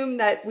assume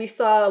that we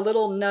saw a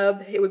little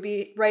nub. It would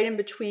be right in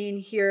between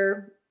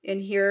here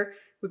and here.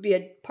 Would be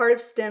a part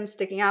of stem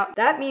sticking out.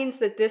 That means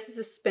that this is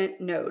a spent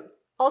node.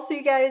 Also,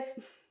 you guys,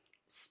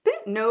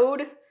 spent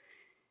node,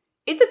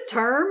 it's a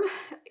term.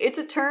 It's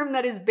a term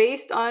that is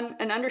based on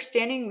an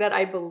understanding that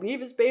I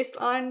believe is based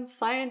on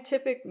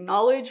scientific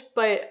knowledge,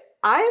 but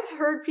I've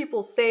heard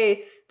people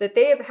say that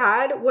they have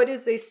had what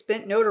is a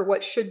spent node, or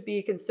what should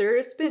be considered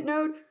a spent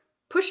node,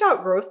 push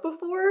out growth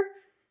before.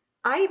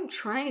 I am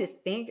trying to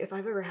think if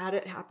I've ever had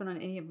it happen on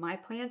any of my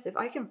plants. If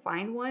I can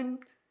find one,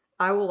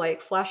 I will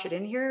like flash it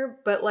in here,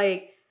 but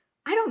like,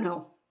 I don't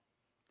know.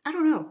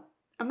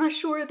 I'm not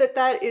sure that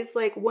that is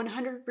like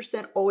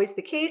 100% always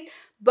the case,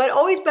 but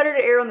always better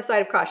to err on the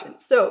side of caution.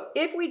 So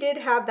if we did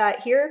have that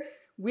here,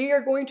 we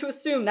are going to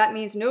assume that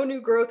means no new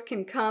growth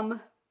can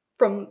come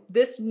from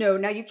this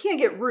node. Now you can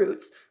get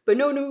roots, but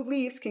no new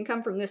leaves can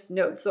come from this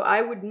node. So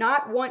I would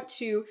not want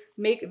to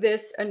make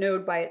this a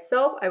node by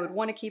itself. I would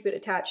want to keep it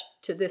attached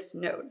to this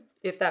node,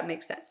 if that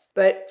makes sense.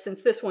 But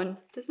since this one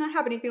does not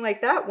have anything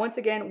like that, once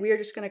again, we are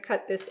just going to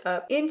cut this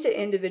up into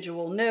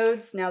individual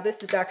nodes. Now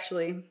this is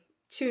actually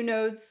 2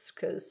 nodes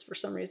because for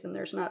some reason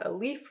there's not a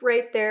leaf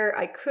right there.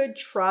 I could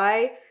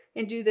try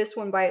and do this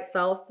one by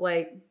itself.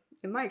 Like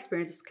in my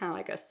experience, it's kind of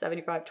like a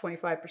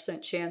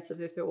 75-25% chance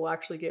of if it will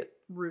actually get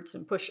roots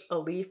and push a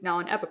leaf. Now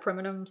on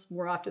epiprimitiums,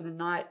 more often than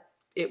not,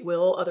 it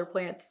will. Other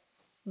plants,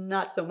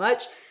 not so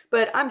much,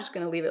 but I'm just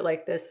going to leave it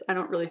like this. I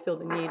don't really feel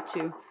the need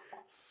to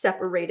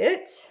separate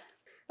it.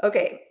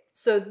 Okay,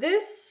 so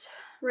this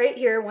right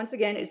here, once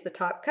again, is the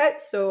top cut.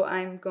 So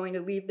I'm going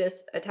to leave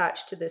this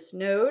attached to this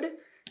node,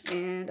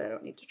 and I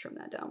don't need to trim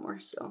that down more,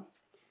 so.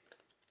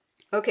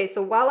 Okay,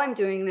 so while I'm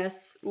doing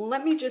this,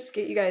 let me just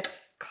get you guys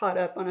caught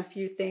up on a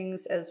few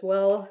things as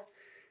well,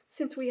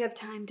 since we have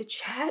time to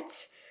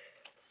chat.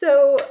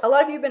 So a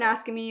lot of you have been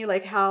asking me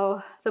like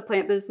how the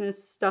plant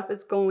business stuff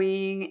is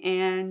going,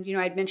 and you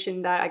know, I'd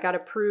mentioned that I got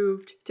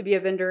approved to be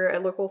a vendor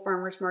at local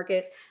farmers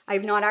markets.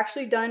 I've not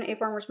actually done a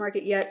farmers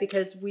market yet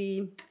because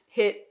we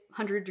hit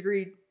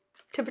 100-degree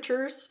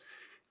temperatures,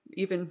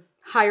 even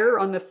higher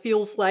on the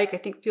feels like. I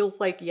think feels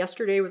like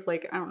yesterday was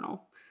like, I don't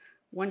know,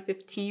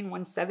 115,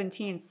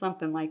 117,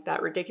 something like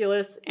that,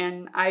 ridiculous.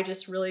 And I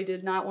just really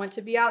did not want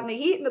to be out in the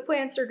heat, and the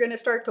plants are gonna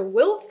start to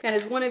wilt. And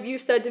as one of you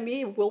said to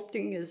me,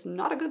 wilting is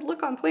not a good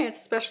look on plants,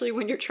 especially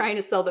when you're trying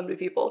to sell them to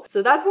people.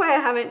 So that's why I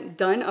haven't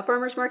done a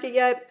farmer's market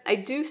yet. I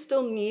do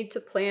still need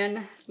to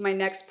plan my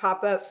next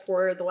pop-up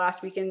for the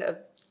last weekend of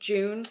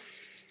June.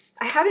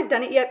 I haven't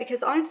done it yet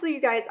because honestly,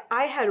 you guys,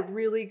 I had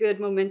really good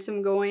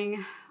momentum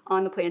going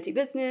on the Planty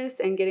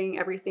business and getting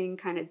everything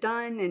kind of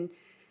done and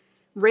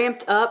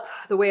ramped up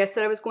the way I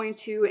said I was going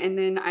to, and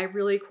then I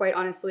really, quite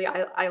honestly,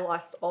 I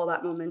lost all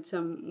that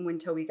momentum when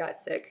Toby got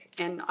sick.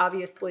 And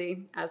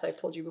obviously, as I've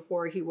told you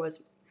before, he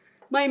was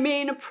my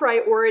main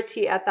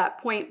priority at that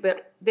point,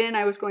 but then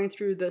I was going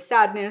through the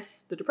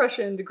sadness, the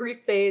depression, the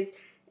grief phase,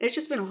 And it's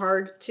just been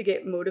hard to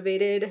get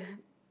motivated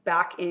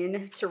back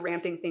in to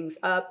ramping things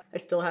up. I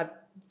still have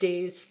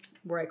days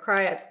where I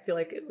cry. I feel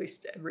like at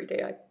least every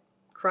day I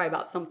cry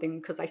about something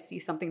because I see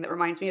something that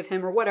reminds me of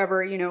him or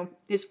whatever, you know,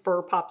 his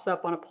fur pops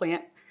up on a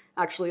plant.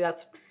 Actually,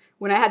 that's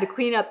when I had to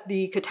clean up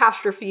the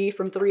catastrophe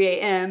from 3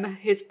 a.m.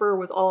 His fur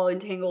was all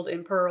entangled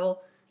in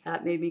pearl.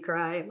 That made me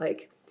cry.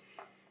 Like,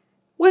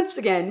 once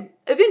again,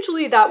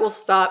 eventually that will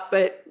stop,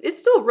 but it's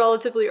still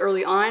relatively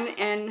early on.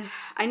 And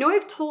I know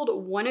I've told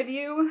one of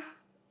you,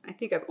 I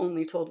think I've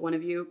only told one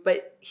of you,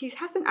 but he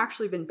hasn't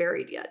actually been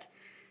buried yet.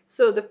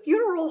 So the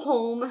funeral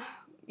home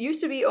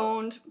used to be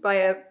owned by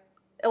a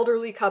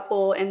elderly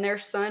couple, and their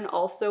son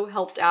also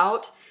helped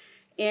out,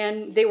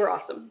 and they were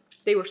awesome.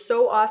 They were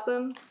so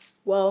awesome.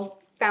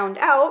 Well, found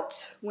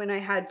out when I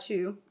had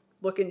to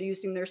look into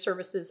using their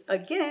services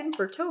again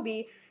for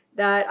Toby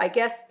that I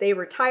guess they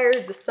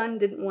retired. The son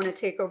didn't want to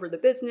take over the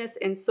business,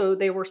 and so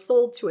they were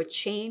sold to a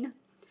chain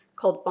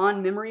called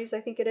Fond Memories,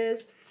 I think it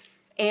is.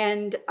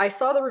 And I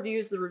saw the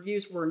reviews. The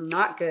reviews were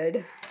not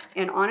good.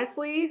 And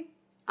honestly,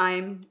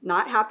 I'm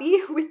not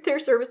happy with their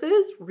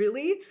services,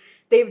 really.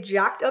 They've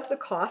jacked up the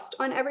cost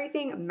on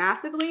everything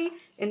massively.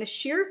 And the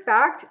sheer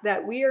fact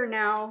that we are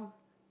now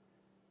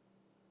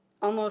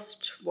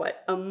almost,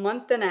 what, a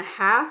month and a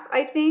half,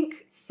 I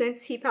think,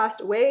 since he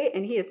passed away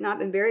and he has not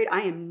been buried,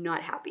 I am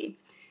not happy.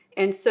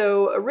 And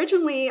so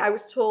originally I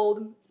was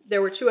told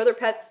there were 2 other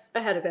pets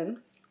ahead of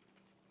him.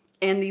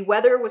 And the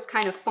weather was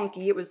kind of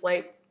funky. It was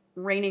like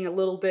raining a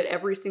little bit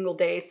every single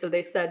day. So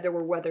they said there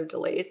were weather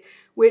delays,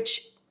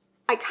 which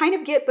I kind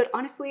of get, but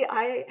honestly,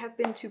 I have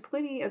been to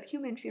plenty of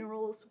human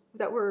funerals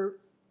that were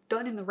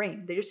done in the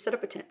rain. They just set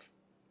up a tent.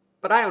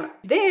 But I don't know.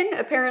 Then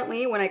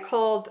apparently when I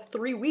called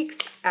 3 weeks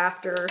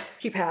after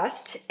he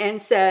passed and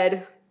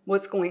said,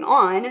 what's going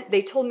on?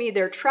 They told me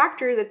their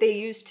tractor that they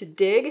used to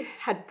dig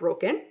had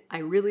broken. I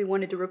really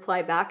wanted to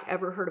reply back,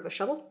 ever heard of a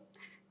shovel?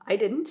 I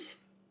didn't.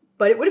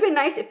 But it would have been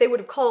nice if they would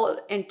have called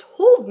and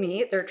told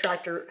me their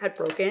tractor had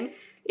broken.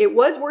 It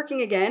was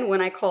working again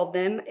when I called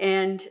them,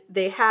 and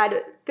they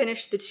had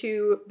finished the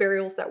 2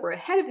 burials that were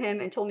ahead of him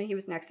and told me he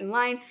was next in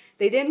line.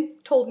 They then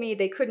told me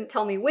they couldn't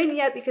tell me when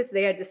yet because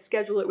they had to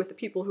schedule it with the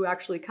people who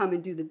actually come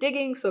and do the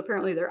digging. So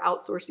apparently they're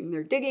outsourcing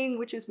their digging,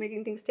 which is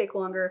making things take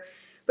longer.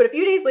 But a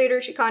few days later,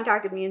 she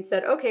contacted me and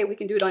said, okay, we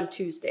can do it on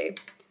Tuesday.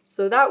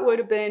 So that would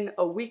have been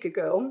a week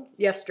ago,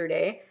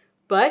 yesterday,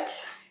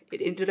 but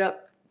it ended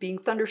up being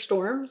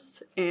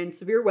thunderstorms and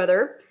severe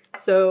weather.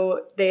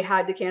 So they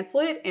had to cancel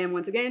it. And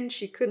once again,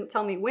 she couldn't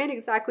tell me when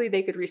exactly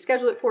they could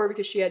reschedule it for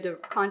because she had to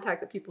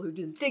contact the people who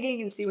do the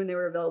digging and see when they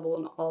were available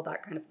and all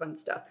that kind of fun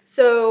stuff.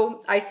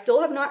 So I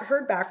still have not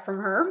heard back from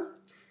her.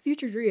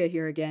 Future Drea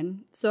here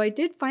again. So I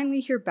did finally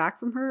hear back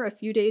from her a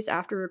few days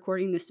after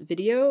recording this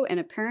video, and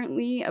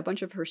apparently a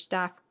bunch of her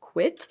staff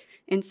quit.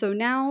 And so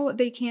now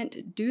they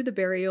can't do the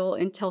burial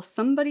until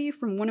somebody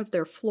from one of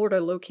their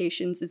Florida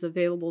locations is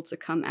available to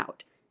come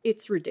out.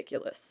 It's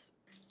ridiculous.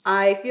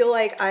 I feel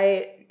like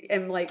I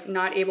am like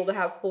not able to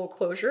have full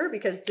closure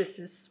because this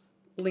is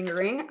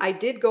lingering. I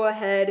did go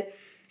ahead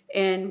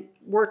and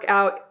work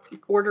out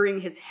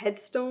ordering his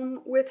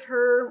headstone with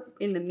her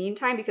in the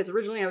meantime because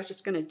originally I was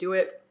just going to do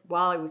it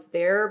while I was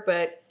there,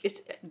 but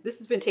this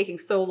has been taking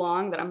so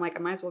long that I'm like,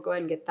 I might as well go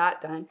ahead and get that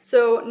done.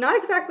 So not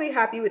exactly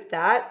happy with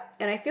that.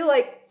 And I feel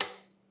like,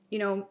 you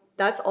know,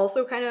 that's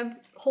also kind of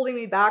holding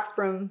me back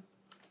from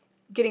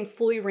getting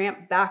fully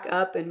ramped back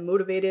up and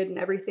motivated and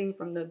everything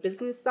from the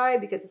business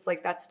side because it's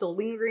like that's still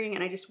lingering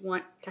and I just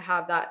want to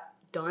have that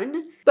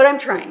done. But I'm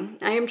trying.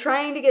 I am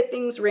trying to get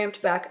things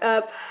ramped back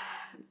up,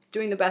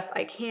 doing the best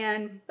I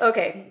can.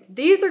 Okay,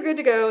 these are good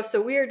to go.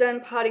 So we are done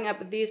potting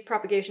up these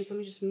propagations. Let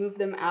me just move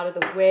them out of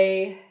the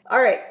way.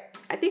 All right,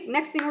 I think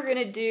next thing we're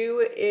gonna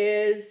do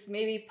is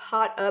maybe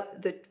pot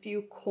up the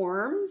few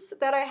corms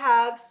that I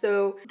have.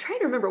 So I'm trying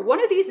to remember,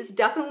 one of these is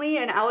definitely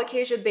an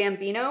Alocasia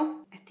Bambino.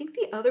 I think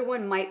the other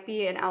one might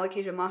be an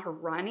Alocasia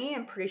Maharani.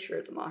 I'm pretty sure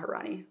it's a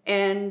Maharani.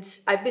 And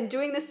I've been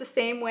doing this the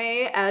same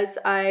way as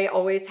I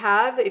always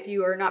have. If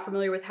you are not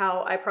familiar with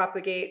how I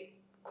propagate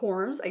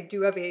corms, I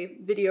do have a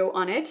video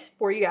on it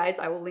for you guys.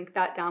 I will link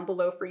that down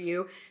below for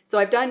you. So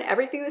I've done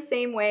everything the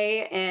same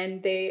way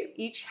and they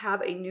each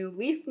have a new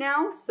leaf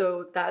now.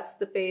 So that's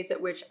the phase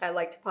at which I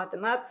like to pot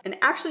them up. And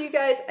actually, you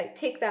guys, I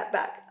take that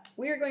back.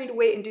 We are going to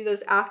wait and do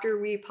those after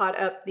we pot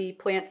up the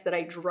plants that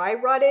I dry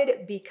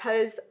rotted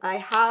because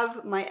I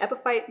have my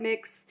epiphyte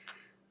mix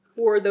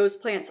for those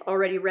plants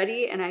already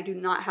ready and I do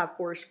not have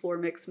forest floor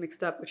mix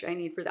mixed up, which I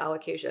need for the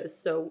alocasias.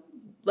 So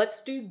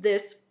let's do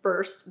this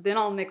first, then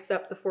I'll mix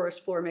up the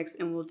forest floor mix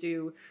and we'll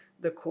do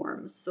the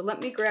corms. So let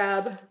me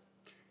grab,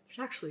 there's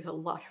actually a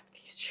lot of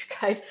these, you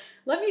guys.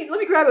 Let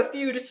me grab a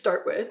few to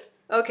start with.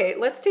 Okay,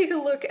 let's take a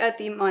look at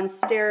the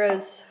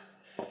monsteras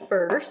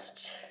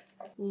first.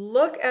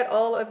 Look at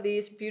all of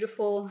these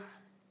beautiful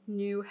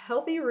new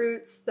healthy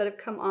roots that have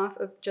come off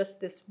of just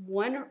this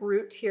one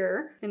root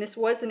here. And this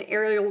was an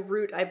aerial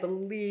root, I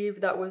believe,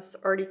 that was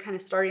already kind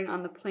of starting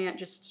on the plant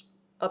just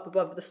up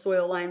above the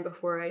soil line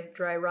before I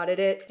dry rotted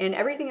it. And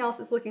everything else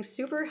is looking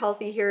super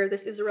healthy here.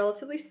 This is a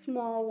relatively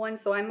small one,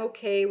 so I'm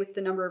okay with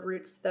the number of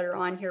roots that are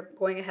on here,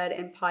 going ahead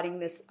and potting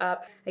this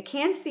up. I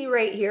can see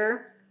right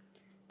here,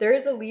 there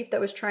is a leaf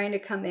that was trying to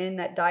come in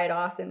that died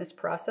off in this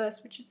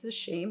process, which is a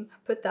shame,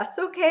 but that's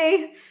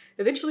okay.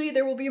 Eventually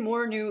there will be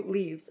more new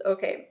leaves.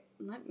 Okay,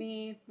 let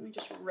me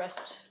just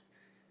rest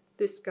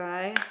this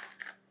guy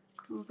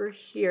over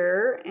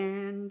here,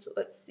 and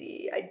let's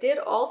see. I did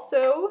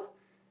also,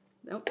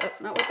 nope,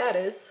 that's not what that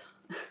is.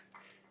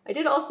 I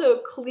did also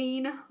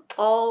clean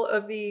all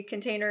of the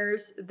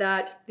containers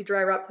that the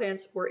dry rot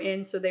plants were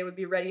in so they would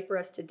be ready for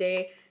us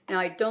today. Now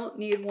I don't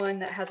need one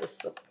that has a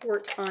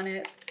support on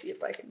it. Let's see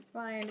if I can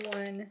find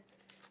one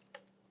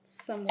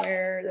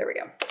somewhere. There we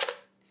go.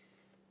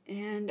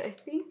 And I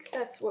think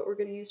that's what we're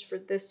gonna use for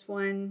this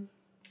one.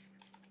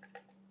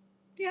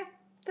 Yeah,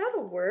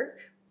 that'll work.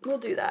 We'll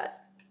do that.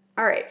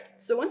 All right,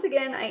 so once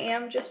again, I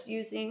am just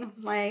using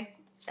my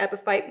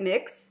epiphyte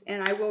mix,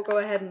 and I will go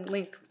ahead and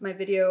link my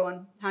video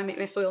on how I make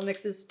my soil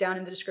mixes down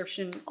in the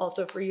description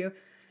also for you,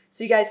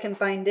 so you guys can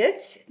find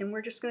it. And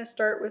we're just gonna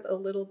start with a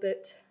little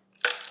bit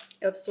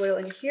of soil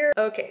in here.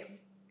 Okay,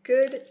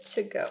 good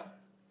to go.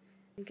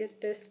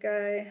 Get this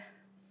guy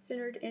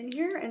centered in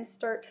here and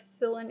start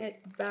filling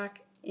it back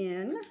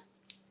in.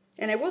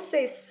 And I will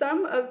say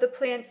some of the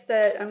plants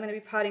that I'm gonna be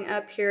potting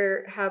up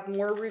here have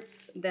more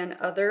roots than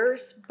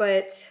others,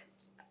 but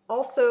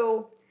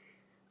also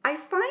I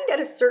find at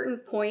a certain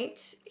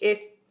point, even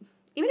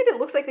if it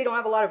looks like they don't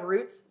have a lot of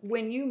roots,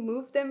 when you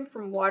move them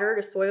from water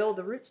to soil,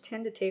 the roots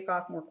tend to take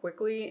off more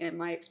quickly, in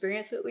my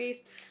experience at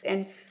least.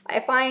 And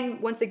I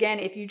find, once again,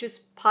 if you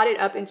just pot it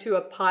up into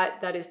a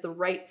pot that is the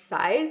right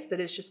size, that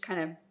is just kind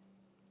of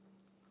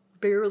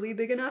barely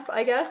big enough,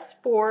 I guess,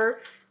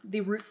 for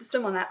the root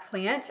system on that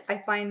plant, I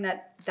find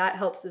that that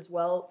helps as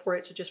well for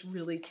it to just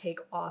really take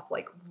off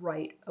like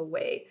right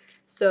away.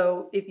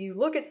 So if you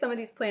look at some of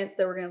these plants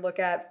that we're going to look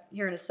at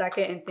here in a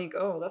second and think,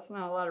 oh, that's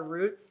not a lot of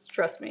roots,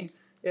 trust me,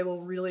 it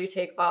will really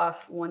take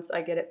off once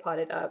I get it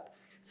potted up.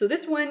 So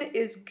this one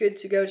is good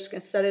to go. Just going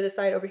to set it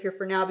aside over here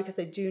for now because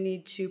I do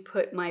need to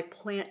put my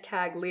plant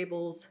tag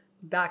labels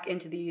back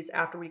into these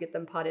after we get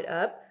them potted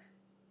up.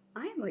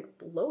 I am like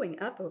blowing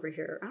up over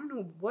here. I don't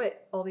know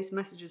what all these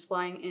messages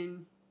flying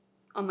in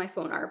on my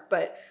phone are,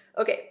 but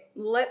okay,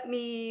 let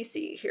me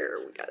see here.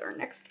 We got our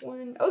next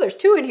one. Oh, there's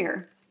two in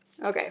here.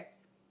 Okay.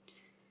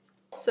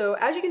 So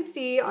as you can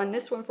see on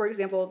this one, for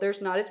example,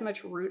 there's not as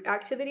much root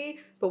activity,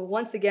 but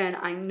once again,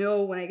 I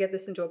know when I get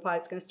this into a pot,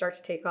 it's going to start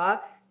to take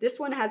off. This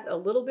one has a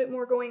little bit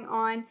more going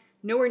on,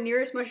 nowhere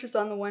near as much as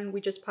on the one we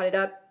just potted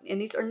up,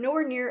 and these are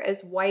nowhere near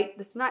as white.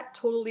 This is not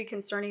totally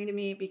concerning to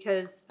me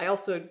because I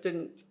also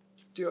didn't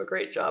do a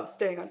great job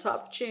staying on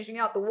top of changing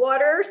out the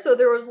water, so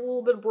there was a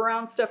little bit of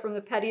brown stuff from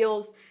the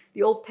petioles,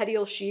 the old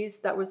petiole sheaths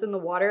that was in the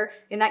water,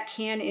 and that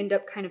can end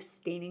up kind of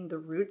staining the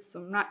roots,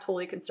 so I'm not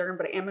totally concerned,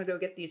 but I am gonna go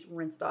get these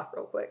rinsed off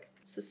real quick.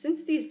 So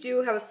since these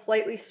do have a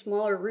slightly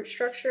smaller root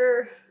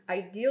structure,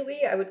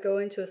 ideally I would go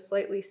into a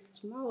slightly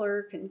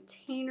smaller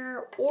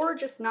container or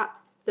just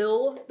not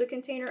fill the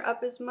container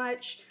up as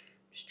much.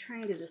 I'm just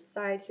trying to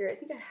decide here. I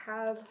think I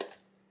have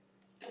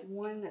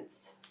one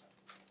that's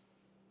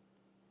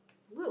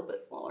a little bit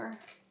smaller.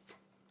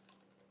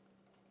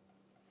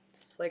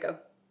 It's like a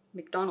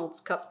McDonald's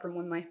cup from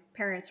when my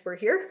parents were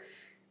here,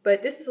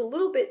 but this is a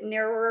little bit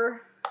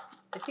narrower,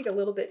 I think a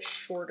little bit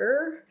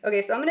shorter.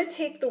 Okay, so I'm gonna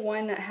take the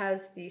one that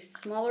has the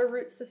smaller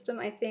root system,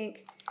 I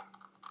think,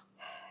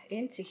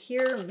 into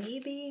here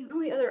maybe. The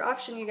only other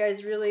option, you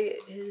guys, really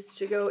is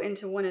to go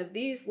into one of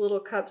these little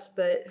cups,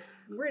 but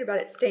I'm worried about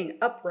it staying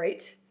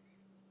upright.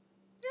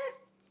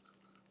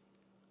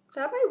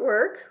 That might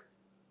work.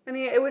 I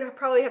mean, it would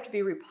probably have to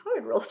be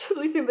repotted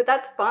relatively soon, but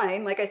that's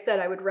fine. Like I said,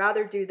 I would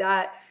rather do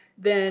that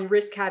than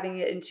risk having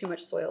it in too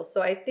much soil.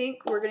 So I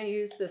think we're gonna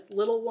use this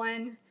little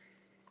one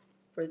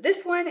for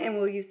this one, and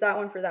we'll use that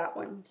one for that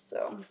one.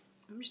 So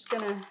I'm just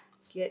gonna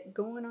get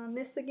going on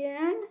this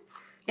again.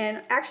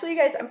 And actually, you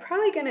guys, I'm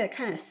probably gonna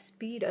kind of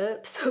speed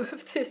up some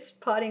of this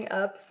potting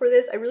up for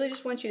this. I really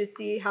just want you to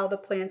see how the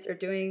plants are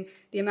doing,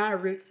 the amount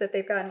of roots that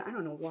they've gotten. I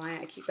don't know why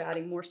I keep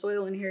adding more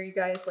soil in here, you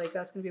guys. Like,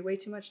 that's gonna be way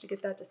too much to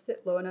get that to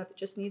sit low enough. It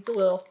just needs a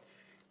little.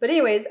 But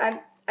anyways,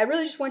 I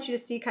really just want you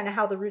to see kind of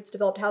how the roots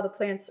developed, how the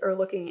plants are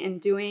looking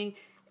and doing.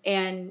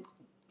 And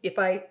if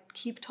I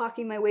keep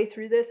talking my way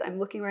through this, I'm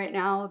looking right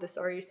now, this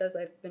already says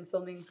I've been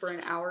filming for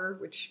an hour,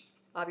 which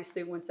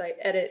obviously once I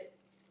edit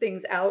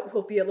things out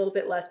will be a little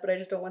bit less, but I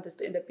just don't want this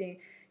to end up being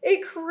a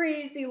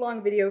crazy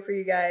long video for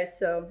you guys,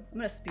 so I'm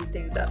gonna speed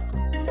things up.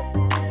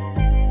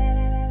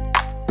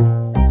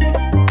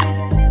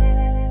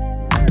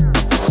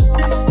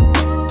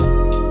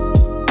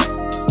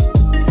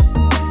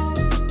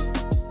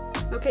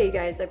 Okay, you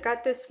guys, I've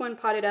got this one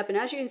potted up, and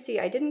as you can see,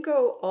 I didn't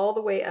go all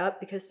the way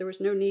up because there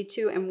was no need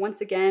to, and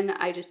once again,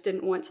 I just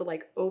didn't want to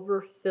like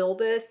overfill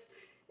this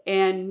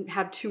and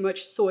have too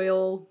much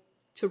soil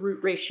to root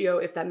ratio,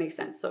 if that makes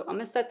sense. So I'm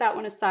gonna set that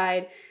one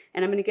aside,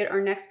 and I'm gonna get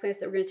our next plants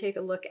that we're gonna take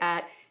a look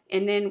at.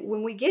 And then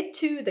when we get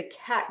to the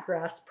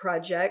catgrass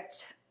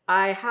project,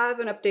 I have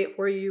an update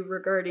for you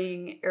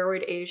regarding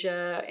Aroid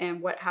Asia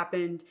and what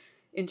happened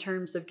in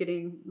terms of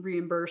getting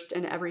reimbursed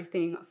and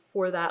everything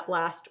for that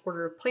last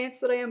order of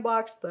plants that I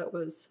unboxed that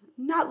was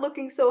not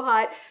looking so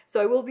hot.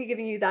 So I will be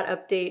giving you that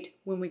update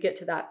when we get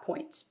to that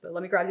point. But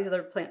let me grab these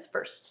other plants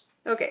first.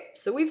 Okay,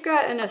 so we've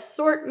got an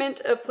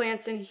assortment of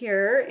plants in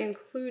here,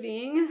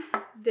 including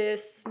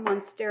this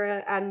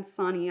Monstera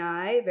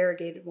adansonii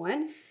variegated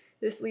one.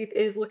 This leaf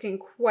is looking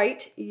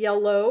quite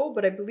yellow,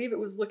 but I believe it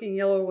was looking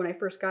yellow when I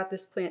first got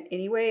this plant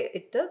anyway.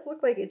 It does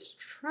look like it's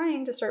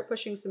trying to start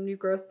pushing some new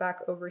growth back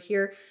over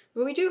here,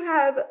 but we do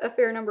have a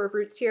fair number of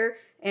roots here,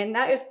 and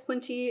that is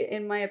plenty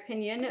in my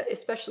opinion,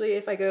 especially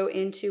if I go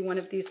into one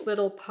of these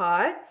little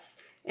pots.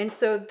 And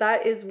so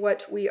that is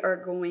what we are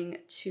going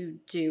to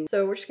do.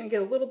 So we're just gonna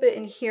get a little bit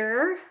in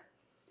here.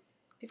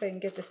 See if I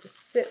can get this to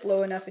sit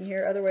low enough in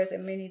here. Otherwise I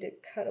may need to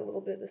cut a little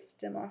bit of the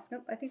stem off.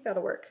 Nope, I think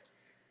that'll work.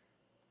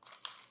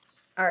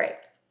 All right,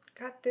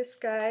 got this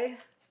guy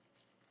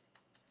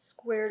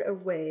squared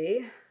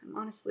away. I'm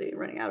honestly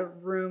running out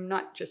of room,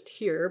 not just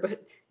here,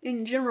 but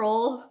in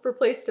general, for a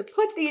place to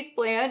put these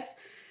plants.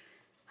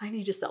 I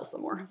need to sell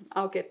some more.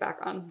 I'll get back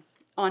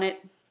on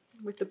it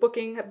with the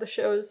booking of the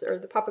shows or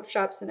the pop-up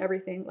shops and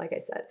everything, like I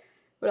said.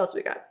 What else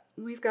we got?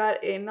 We've got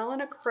a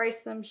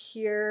melanochrysum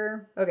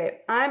here. Okay,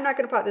 I'm not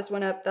gonna pot this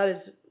one up. That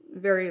is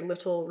very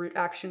little root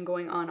action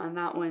going on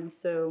that one,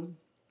 so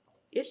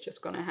it's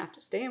just gonna have to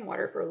stay in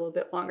water for a little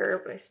bit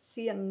longer. But I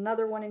see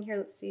another one in here.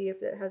 Let's see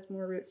if it has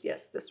more roots.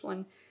 Yes, this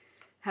one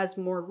has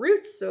more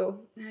roots.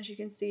 So as you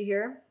can see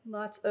here,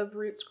 lots of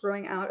roots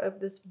growing out of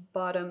this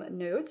bottom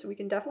node. So we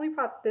can definitely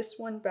pot this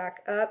one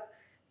back up.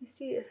 You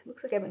see, it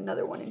looks like I have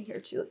another one in here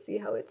too. Let's see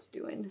how it's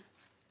doing.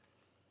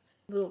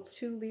 Little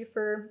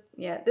 2-leafer.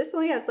 Yeah, this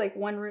only has like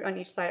 1 root on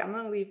each side. I'm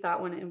gonna leave that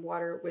one in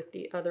water with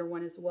the other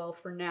one as well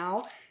for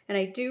now. And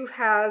I do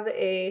have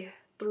a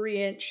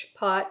 3-inch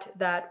pot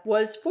that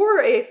was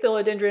for a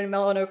philodendron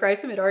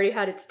melanochrysum. It already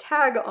had its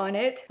tag on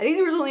it. I think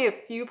there was only a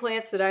few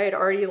plants that I had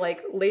already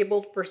like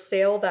labeled for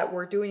sale that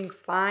were doing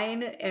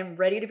fine and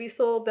ready to be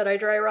sold that I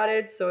dry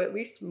rotted. So at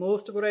least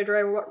most of what I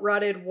dry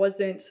rotted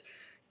wasn't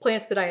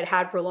plants that I had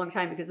had for a long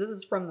time, because this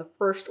is from the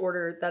first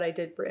order that I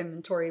did for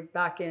inventory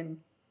back in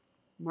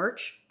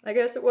March, I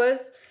guess it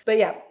was. But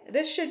yeah,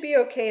 this should be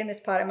okay in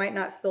this pot. I might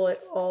not fill it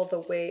all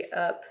the way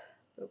up,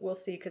 but we'll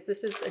see, because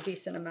this is a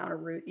decent amount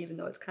of root, even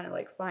though it's kind of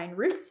like fine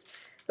roots,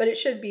 but it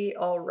should be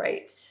all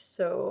right.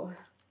 So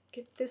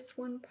get this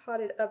one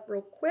potted up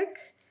real quick,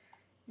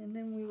 and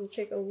then we will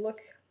take a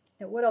look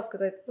at what else,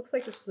 because it looks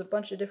like this was a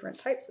bunch of different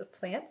types of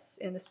plants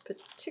in this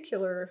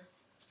particular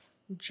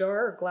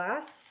jar or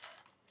glass.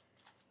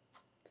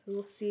 So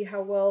we'll see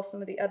how well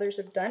some of the others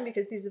have done,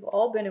 because these have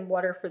all been in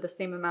water for the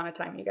same amount of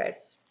time, you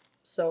guys.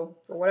 So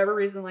for whatever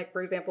reason, like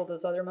for example,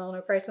 those other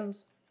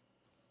melanochrysums,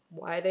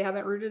 why they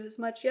haven't rooted as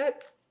much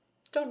yet,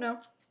 don't know.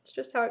 It's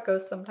just how it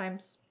goes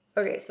sometimes.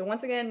 Okay, so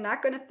once again,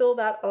 not gonna fill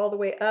that all the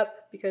way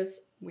up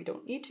because we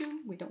don't need to.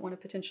 We don't want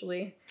to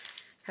potentially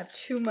have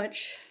too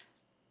much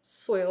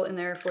soil in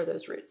there for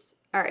those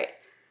roots. All right.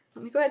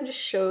 Let me go ahead and just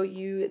show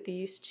you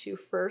these two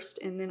first,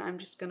 and then I'm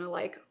just gonna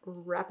like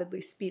rapidly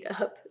speed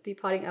up the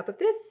potting up of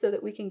this so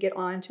that we can get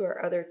on to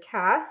our other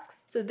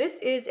tasks. So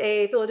this is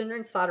a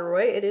philodendron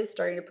soderoy. It is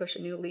starting to push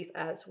a new leaf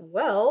as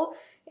well,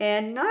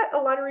 and not a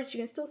lot of roots.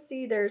 You can still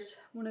see there's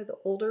one of the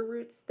older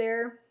roots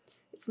there.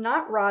 It's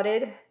not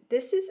rotted.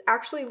 This is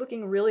actually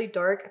looking really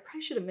dark. I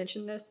probably should have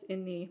mentioned this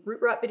in the root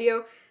rot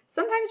video.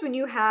 Sometimes when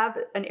you have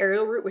an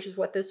aerial root, which is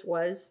what this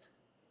was,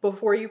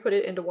 before you put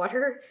it into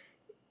water,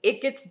 it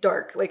gets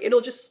dark. Like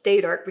it'll just stay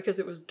dark because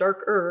it was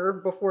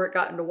darker before it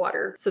got into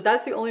water. So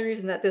that's the only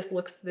reason that this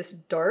looks this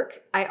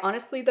dark. I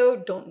honestly though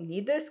don't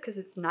need this because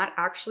it's not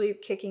actually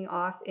kicking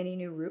off any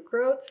new root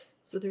growth.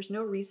 So there's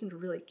no reason to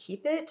really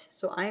keep it.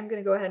 So I'm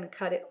gonna go ahead and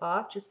cut it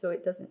off just so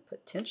it doesn't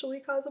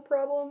potentially cause a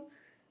problem.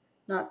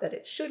 Not that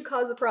it should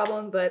cause a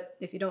problem, but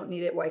if you don't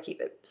need it, why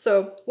keep it?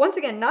 So once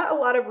again, not a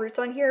lot of roots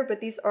on here, but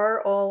these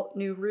are all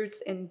new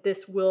roots, and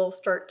this will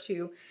start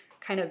to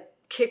kind of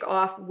kick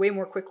off way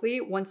more quickly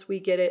once we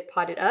get it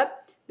potted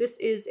up. This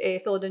is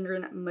a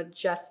philodendron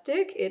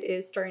majestic. It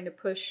is starting to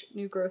push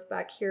new growth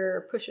back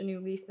here, push a new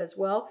leaf as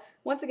well.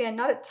 Once again,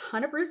 not a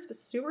ton of roots, but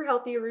super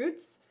healthy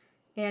roots,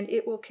 and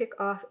it will kick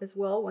off as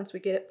well once we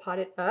get it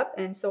potted up.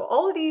 And so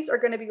all of these are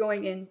going to be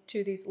going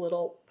into these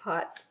little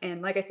pots.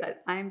 And like I said,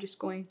 I'm just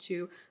going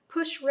to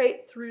push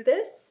right through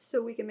this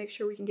so we can make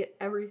sure we can get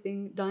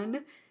everything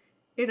done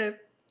in a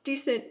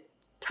decent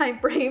time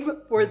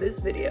frame for this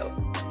video.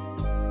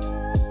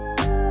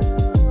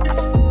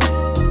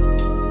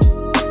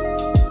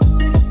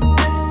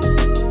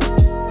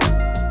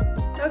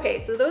 Okay,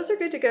 so those are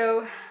good to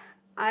go.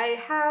 I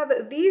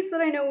have these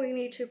that I know we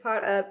need to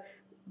pot up,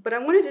 but I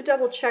wanted to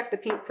double check the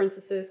pink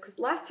princesses because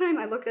last time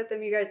I looked at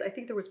them, you guys, I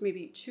think there was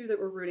maybe 2 that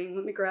were rooting.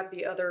 Let me grab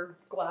the other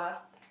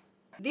glass.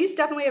 These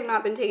definitely have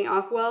not been taking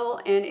off well,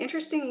 and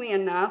interestingly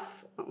enough,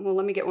 well,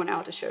 let me get one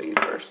out to show you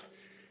first.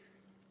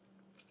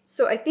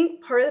 So I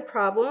think part of the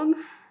problem,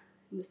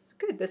 and this is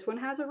good, this one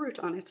has a root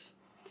on it,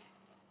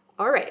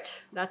 All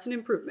right, that's an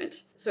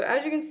improvement. So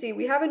as you can see,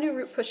 we have a new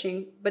root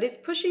pushing, but it's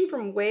pushing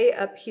from way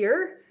up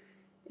here.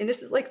 And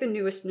this is like the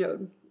newest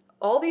node.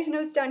 All these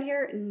nodes down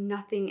here,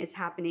 nothing is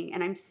happening.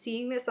 And I'm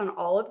seeing this on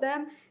all of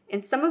them.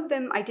 And some of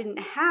them, I didn't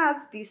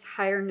have these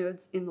higher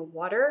nodes in the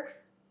water.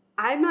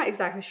 I'm not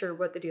exactly sure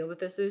what the deal with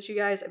this is, you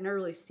guys. I've never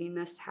really seen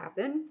this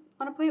happen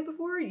on a plant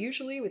before.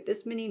 Usually with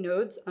this many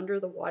nodes under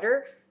the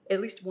water, at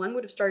least one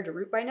would have started to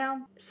root by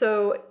now.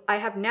 So I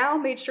have now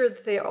made sure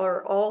that they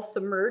are all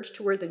submerged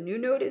to where the new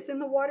node is in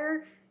the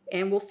water.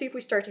 And we'll see if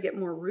we start to get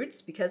more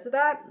roots because of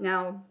that.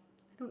 Now,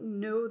 I don't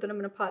know that I'm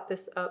gonna pot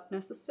this up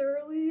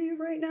necessarily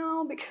right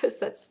now because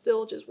that's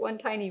still just one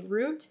tiny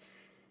root.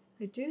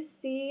 I do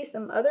see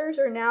some others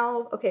are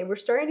now, okay, we're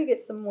starting to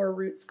get some more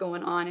roots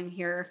going on in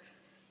here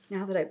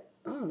now that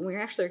we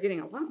actually are getting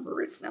a lot more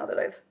roots now that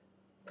I've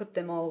put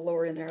them all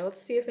lower in there.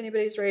 Let's see if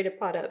anybody's ready to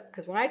pot up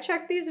because when I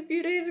checked these a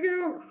few days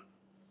ago,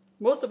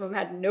 most of them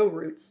had no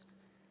roots.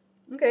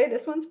 Okay,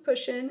 this one's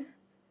pushing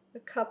a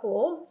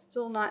couple,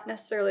 still not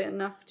necessarily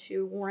enough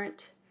to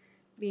warrant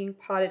being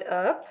potted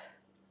up.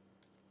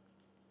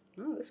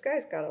 Oh, this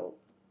guy's got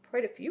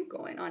quite a few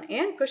going on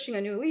and pushing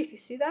a new leaf. You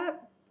see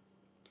that?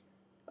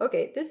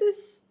 Okay, this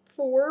is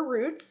 4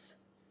 roots.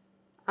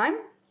 I'm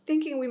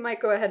thinking we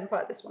might go ahead and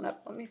pot this one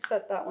up. Let me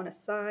set that one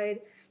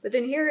aside. But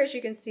then here, as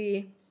you can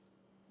see,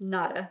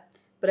 nada.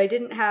 But I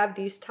didn't have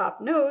these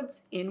top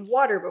nodes in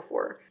water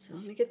before. So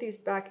let me get these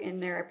back in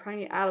there. I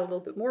probably need to add a little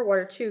bit more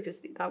water too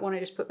because that one I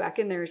just put back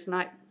in there is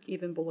not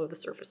even below the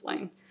surface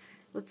line.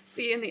 Let's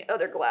see in the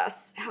other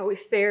glass how we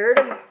fared.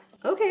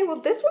 Okay, well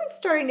this one's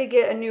starting to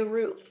get a new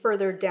root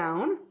further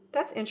down.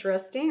 That's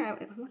interesting. I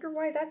wonder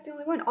why that's the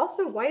only one.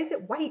 Also, why is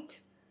it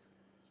white?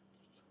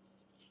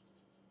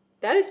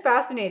 That is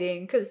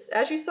fascinating because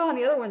as you saw in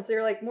the other ones,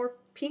 they're like more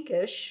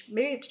pinkish.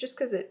 Maybe it's just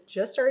because it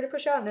just started to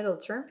push out and then it'll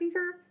turn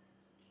pinker.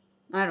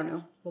 I don't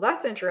know. Well,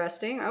 that's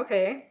interesting.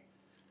 Okay.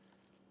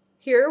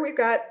 Here we've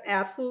got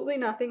absolutely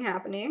nothing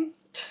happening.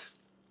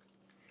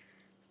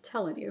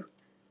 Telling you.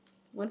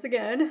 Once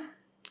again,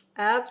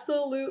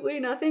 absolutely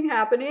nothing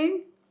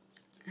happening.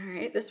 All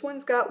right, this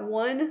one's got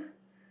one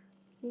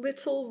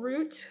little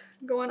root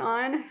going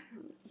on.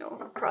 No,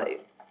 I'm probably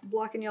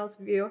blocking y'all's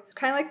view.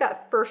 Kind of like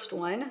that first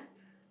one.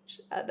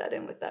 Just add that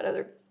in with that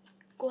other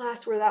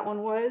glass where that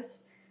one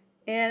was.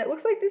 And it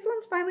looks like this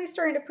one's finally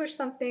starting to push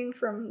something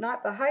from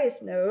not the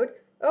highest node.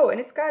 Oh, and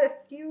it's got a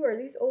few, are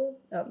these old?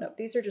 Oh, no,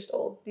 these are just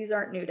old. These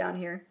aren't new down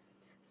here.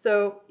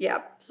 So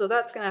yeah, so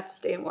that's gonna have to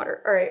stay in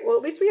water. All right, well,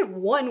 at least we have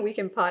one we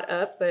can pot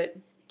up, but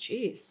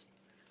geez,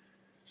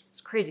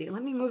 it's crazy.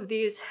 Let me move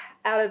these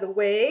out of the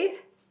way.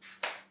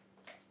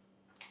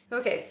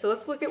 Okay, so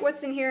let's look at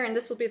what's in here, and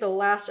this will be the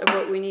last of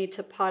what we need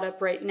to pot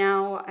up right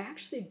now. I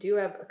actually do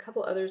have a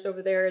couple others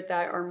over there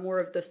that are more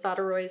of the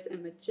Soderoys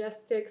and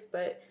Majestics,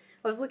 but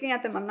I was looking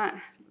at them. I'm not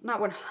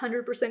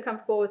 100%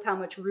 comfortable with how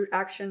much root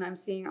action I'm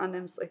seeing on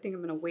them, so I think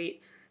I'm gonna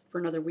wait for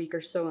another week or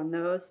so on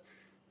those.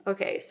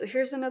 Okay, so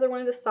here's another one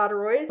of the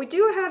Soderoys. We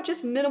do have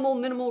just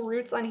minimal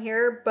roots on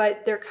here,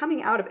 but they're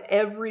coming out of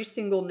every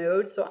single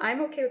node, so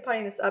I'm okay with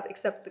potting this up,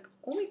 except the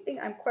only thing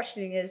I'm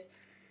questioning is,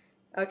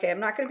 okay, I'm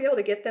not gonna be able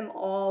to get them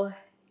all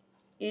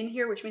in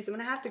here, which means I'm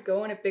gonna have to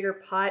go in a bigger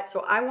pot.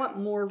 So I want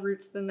more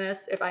roots than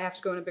this if I have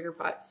to go in a bigger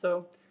pot.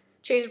 So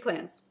change of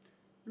plans.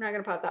 We're not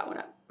gonna pot that one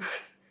up.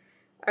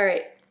 All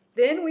right,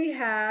 then we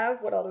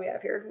have, what all do we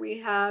have here? We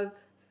have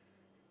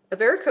a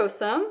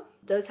varicosum,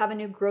 does have a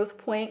new growth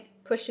point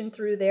pushing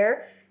through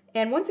there.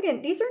 And once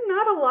again, these are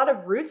not a lot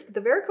of roots, but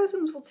the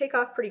varicosums will take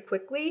off pretty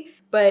quickly.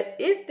 But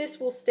if this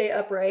will stay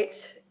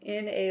upright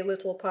in a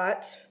little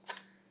pot,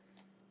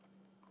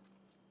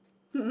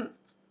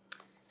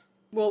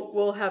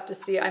 we'll have to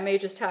see. I may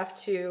just have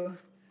to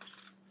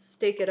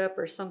stake it up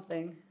or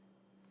something.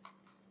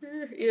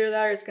 Either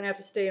that or it's gonna have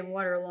to stay in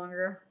water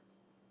longer.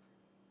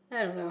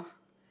 I don't know.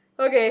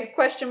 Okay,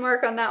 question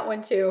mark on that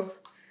one too.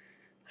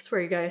 I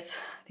swear you guys,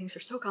 things are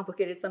so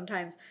complicated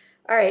sometimes.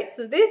 All right,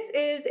 so this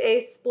is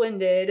a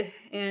Splendid,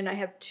 and I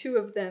have 2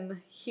 of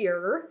them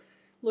here.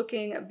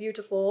 Looking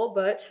beautiful,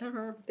 but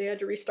they had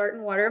to restart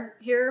in water.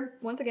 Here,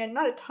 once again,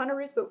 not a ton of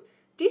roots, but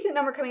decent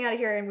number coming out of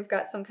here, and we've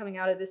got some coming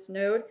out of this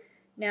node.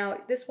 Now,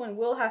 this one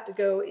will have to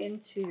go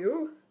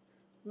into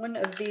one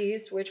of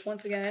these, which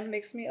once again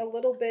makes me a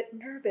little bit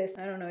nervous.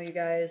 I don't know, you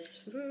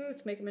guys. Ooh,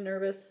 it's making me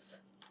nervous.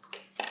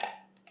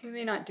 We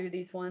may not do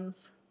these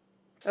ones.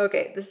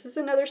 Okay, this is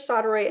another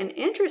Soderoy, and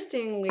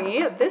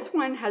interestingly, this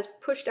one has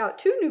pushed out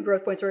 2 new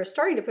growth points, or is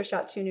starting to push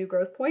out 2 new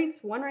growth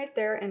points, one right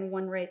there and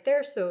one right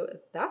there, so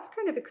that's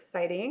kind of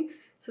exciting.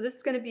 So this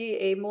is going to be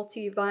a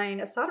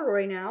multi-vine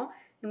Soderoy now,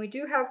 and we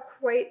do have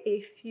quite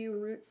a few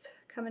roots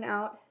coming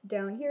out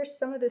down here.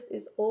 Some of this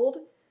is old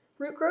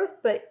root growth,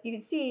 but you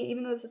can see,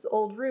 even though this is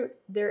old root,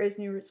 there is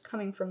new roots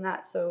coming from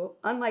that. So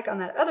unlike on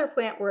that other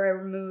plant where I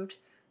removed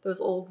those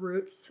old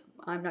roots,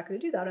 I'm not going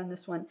to do that on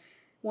this one.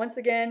 Once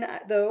again,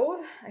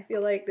 though, I feel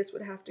like this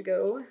would have to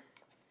go,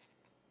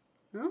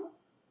 oh,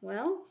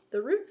 well, the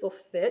roots will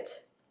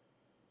fit.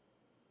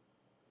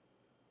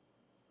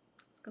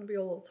 It's going to be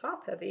a little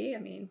top heavy. I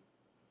mean,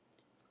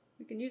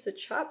 We can use a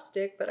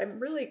chopstick, but I'm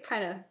really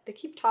kind of, they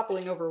keep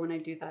toppling over when I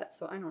do that,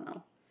 so I don't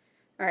know.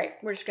 All right,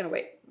 we're just gonna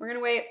wait. We're gonna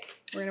wait,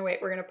 we're gonna wait.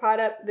 We're gonna pot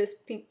up this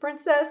pink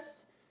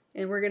princess,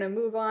 and we're gonna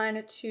move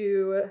on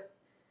to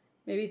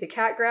maybe the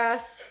cat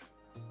grass.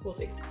 We'll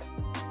see.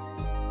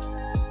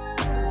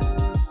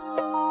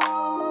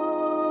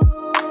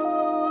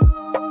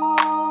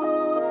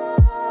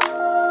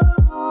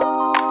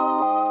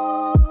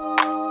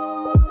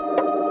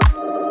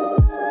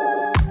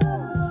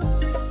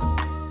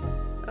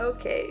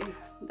 Okay,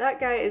 that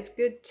guy is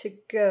good to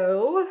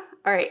go.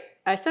 All right,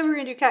 I said we were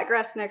gonna do cat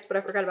grass next, but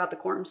I forgot about the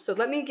corms. So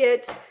let me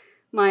get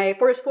my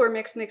forest floor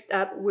mix mixed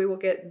up. We will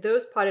get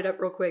those potted up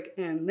real quick,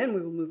 and then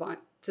we will move on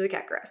to the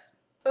cat grass.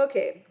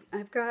 Okay,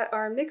 I've got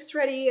our mix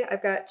ready.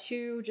 I've got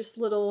two just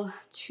little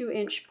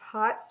 2-inch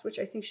pots, which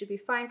I think should be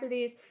fine for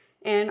these.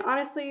 And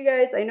honestly, you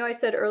guys, I know I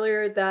said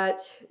earlier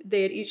that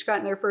they had each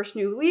gotten their first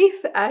new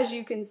leaf. As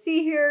you can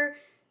see here,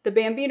 the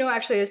Bambino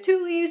actually has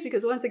 2 leaves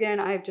because once again,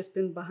 I've just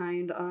been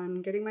behind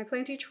on getting my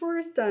Planty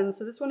chores done.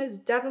 So this one is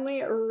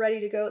definitely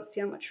ready to go. Let's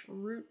see how much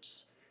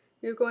roots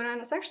we have going on.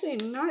 It's actually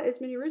not as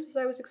many roots as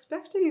I was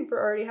expecting for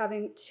already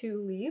having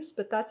 2 leaves,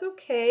 but that's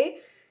okay.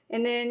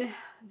 And then, let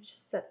me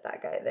just set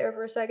that guy there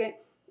for a second.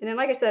 And then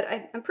like I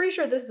said, I'm pretty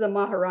sure this is a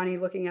Maharani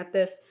looking at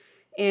this.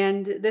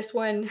 And this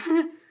one,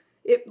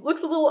 it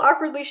looks a little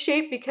awkwardly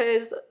shaped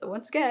because,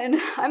 once again,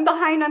 I'm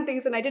behind on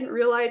things and I didn't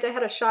realize I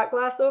had a shot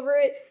glass over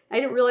it. I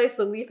didn't realize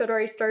the leaf had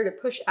already started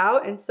to push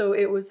out, and so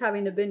it was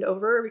having to bend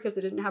over because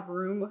it didn't have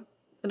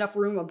enough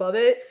room above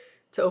it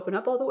to open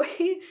up all the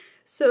way.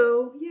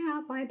 So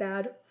yeah, my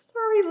bad.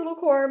 Sorry, little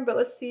corm, but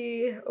let's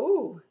see.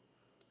 Oh,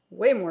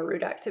 way more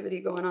root activity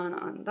going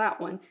on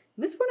that one.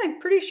 And this one I'm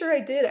pretty sure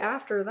I did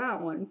after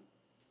that one.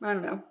 I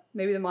don't know.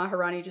 Maybe the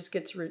Maharani just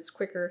gets roots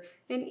quicker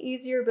and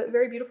easier, but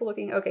very beautiful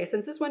looking. Okay,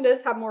 since this one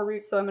does have more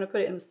roots, so I'm gonna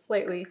put it in a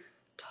slightly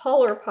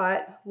taller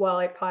pot while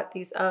I pot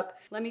these up.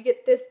 Let me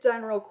get this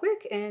done real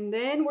quick, and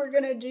then we're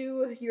gonna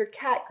do your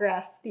cat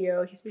grass,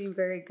 Theo. He's being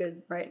very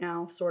good right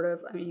now, sort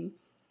of. I mean,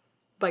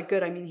 by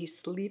good, I mean he's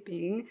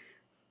sleeping,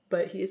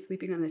 but he is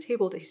sleeping on the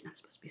table that he's not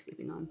supposed to be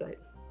sleeping on, but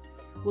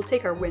we'll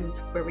take our wins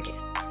where we can.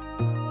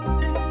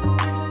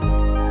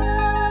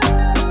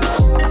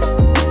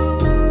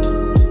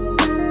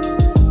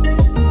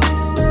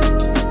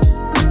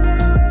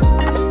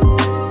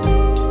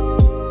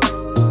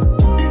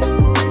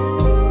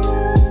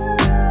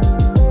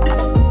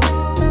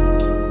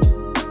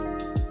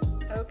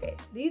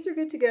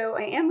 Good to go.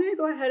 I am going to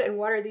go ahead and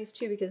water these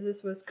two because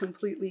this was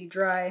completely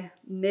dry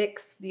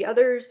mix. The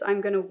others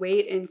I'm going to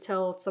wait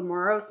until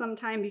tomorrow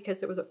sometime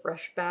because it was a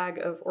fresh bag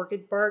of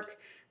orchid bark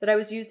that I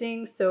was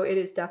using, so it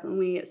is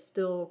definitely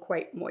still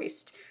quite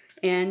moist.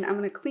 And I'm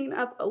going to clean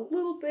up a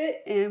little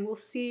bit and we'll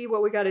see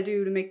what we got to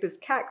do to make this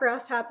cat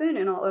grass happen,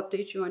 and I'll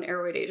update you on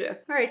Aroid Asia.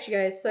 All right, you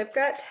guys, so I've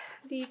got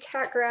the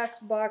cat grass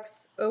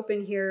box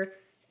open here,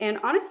 and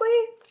honestly,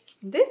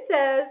 this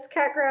says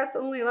cat grass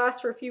only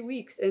lasts for a few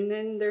weeks, and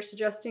then they're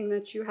suggesting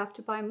that you have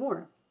to buy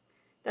more.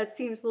 That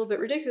seems a little bit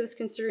ridiculous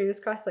considering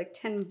this costs like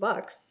 10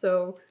 bucks.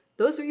 So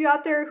those of you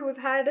out there who have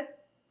had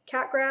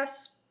cat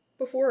grass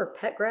before, or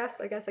pet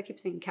grass, I guess I keep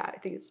saying cat, I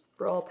think it's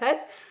for all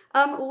pets,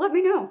 let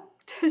me know.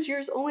 Does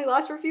yours only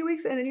last for a few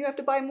weeks and then you have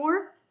to buy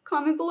more?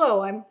 Comment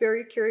below, I'm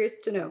very curious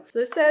to know. So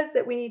this says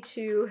that we need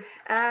to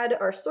add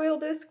our soil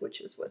disc, which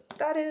is what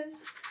that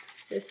is.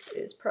 This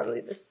is probably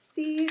the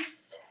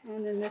seeds,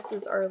 and then this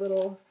is our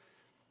little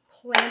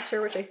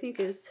planter, which I think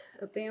is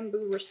a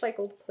bamboo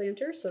recycled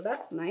planter, so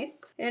that's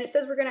nice. And it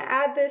says we're gonna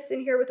add this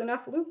in here with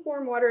enough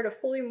lukewarm water to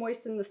fully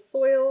moisten the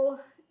soil,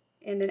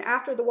 and then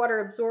after the water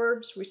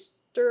absorbs, we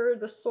stir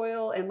the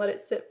soil and let it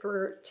sit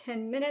for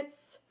 10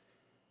 minutes.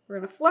 We're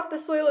gonna fluff the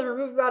soil and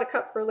remove about a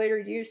cup for later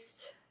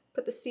use.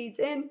 Put the seeds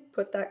in,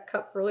 put that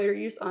cup for later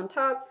use on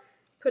top,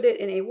 put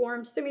it in a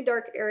warm,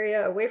 semi-dark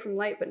area away from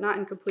light, but not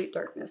in complete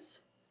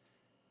darkness.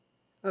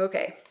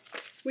 Okay,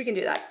 we can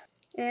do that.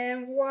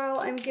 And while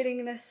I'm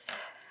getting this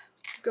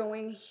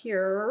going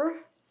here,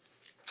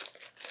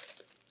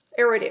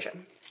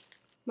 aerodation.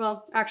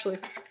 Well, actually,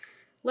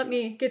 let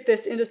me get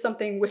this into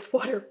something with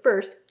water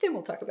first, then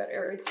we'll talk about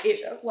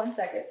aerodation. 1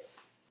 second.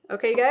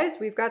 Okay guys,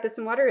 we've got this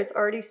in water. It's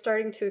already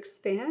starting to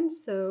expand,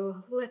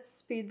 so let's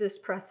speed this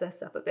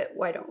process up a bit.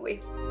 Why don't we?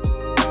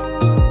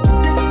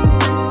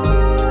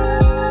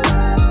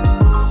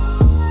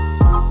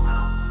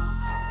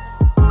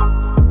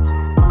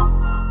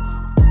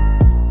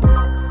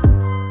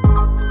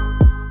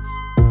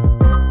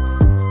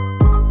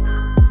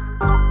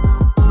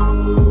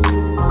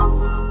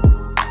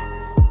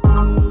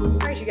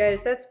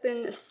 That's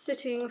been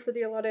sitting for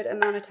the allotted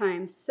amount of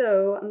time.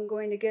 So I'm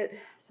going to get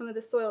some of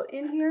the soil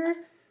in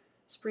here,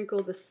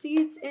 sprinkle the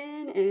seeds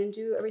in, and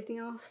do everything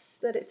else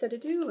that it said to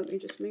do. Let me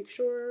just make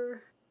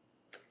sure.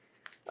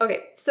 Okay,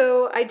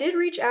 so I did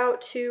reach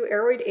out to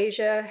Aroid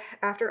Asia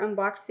after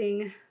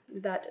unboxing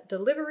that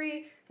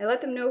delivery. I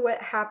let them know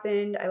what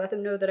happened. I let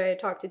them know that I had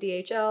talked to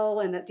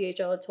DHL and that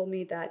DHL had told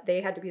me that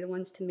they had to be the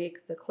ones to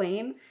make the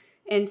claim.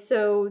 And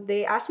so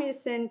they asked me to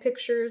send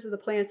pictures of the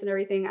plants and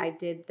everything. I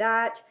did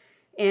that.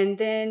 And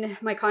then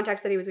my contact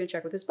said he was going to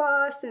check with his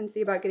boss and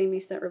see about getting me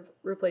sent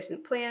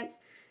replacement plants.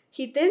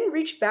 He then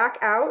reached back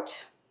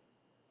out,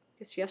 I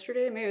guess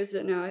yesterday, maybe it was,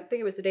 no, I think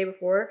it was the day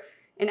before,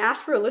 and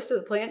asked for a list of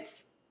the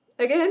plants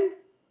again.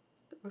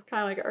 I was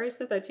kind of like, I already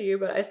sent that to you,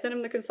 but I sent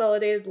him the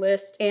consolidated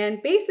list.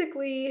 And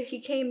basically he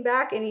came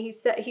back and he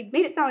said, he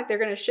made it sound like they're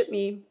going to ship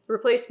me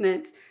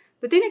replacements.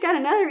 But then I got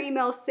another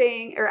email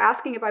saying, or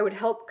asking if I would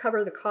help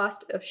cover the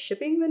cost of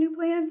shipping the new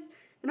plants.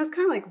 And I was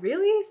kind of like,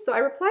 really? So I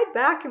replied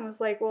back and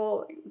was like,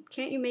 well,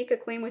 can't you make a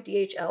claim with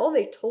DHL?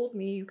 They told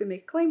me you can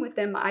make a claim with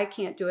them. I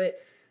can't do it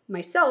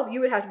myself.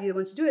 You would have to be the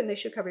ones to do it and they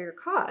should cover your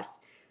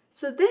costs.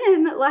 So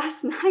then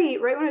last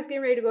night, right when I was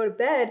getting ready to go to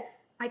bed,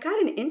 I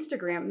got an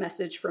Instagram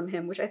message from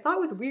him, which I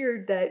thought was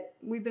weird that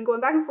we've been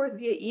going back and forth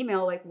via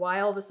email. Like, why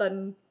all of a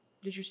sudden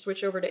did you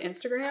switch over to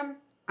Instagram?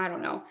 I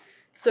don't know.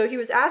 So he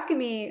was asking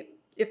me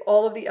if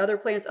all of the other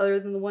plants other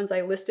than the ones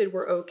I listed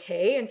were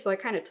okay. And so I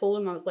kind of told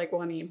him, I was like,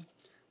 well, I mean,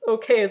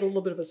 okay is a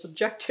little bit of a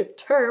subjective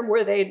term.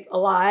 Were they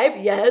alive?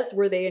 Yes.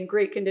 Were they in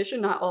great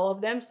condition? Not all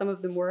of them. Some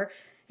of them were.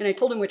 And I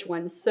told him which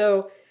ones.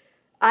 So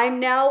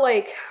I'm now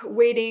like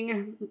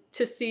waiting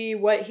to see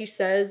what he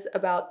says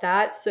about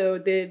that.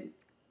 So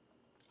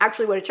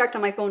actually what I checked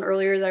on my phone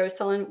earlier that I was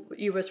telling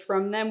you was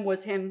from them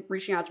was him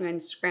reaching out to me on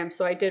Instagram.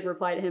 So I did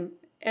reply to him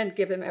and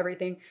give him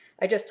everything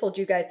I just told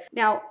you guys.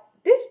 Now,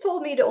 this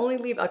told me to only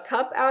leave a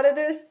cup out of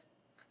this.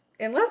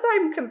 Unless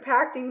I'm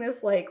compacting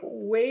this like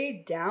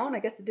way down. I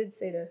guess it did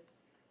say to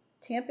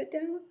tamp it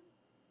down.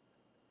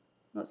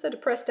 Well, it said to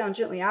press down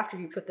gently after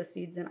you put the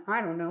seeds in.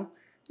 I don't know.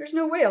 There's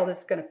no way all this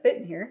is going to fit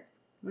in here.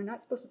 Am I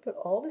not supposed to put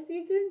all the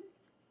seeds in?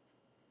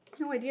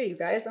 No idea, you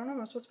guys. I don't know if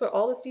I'm supposed to put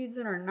all the seeds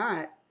in or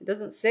not. It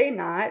doesn't say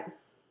not.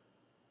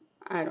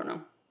 I don't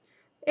know.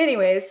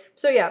 Anyways,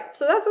 so yeah,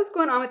 so that's what's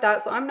going on with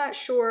that. So I'm not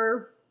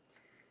sure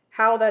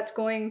how that's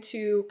going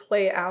to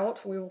play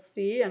out. We will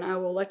see, and I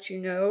will let you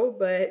know.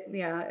 But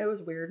yeah, it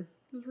was weird.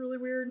 It was really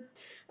weird.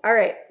 All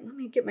right, let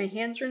me get my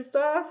hands rinsed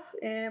off.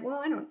 And well,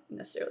 I don't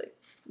necessarily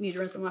need to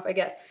rinse them off, I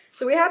guess.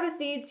 So we have the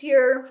seeds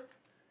here.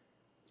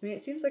 I mean,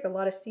 it seems like a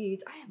lot of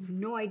seeds. I have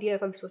no idea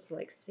if I'm supposed to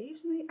like save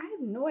something. I have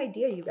no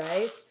idea, you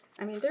guys.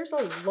 I mean, there's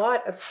a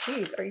lot of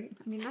seeds. I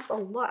mean, that's a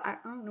lot. I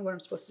don't know what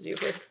I'm supposed to do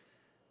here.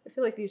 I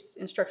feel like these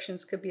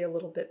instructions could be a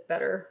little bit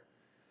better.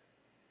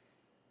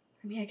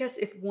 I mean, I guess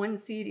if one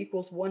seed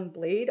equals one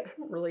blade,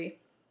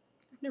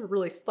 I've never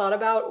really thought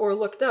about or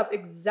looked up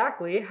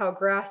exactly how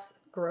grass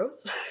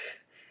grows.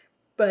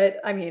 But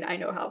I mean, I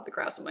know how the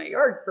grass in my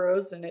yard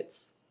grows and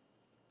it's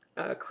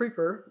a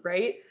creeper,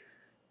 right?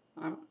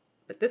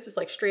 But this is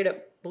like straight up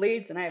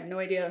blades and I have no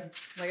idea,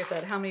 like I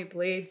said, how many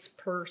blades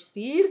per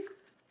seed.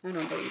 I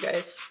don't know, you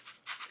guys.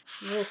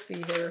 We'll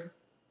see here.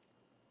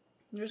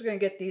 I'm just gonna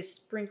get these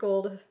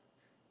sprinkled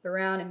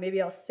around and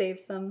maybe I'll save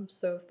some.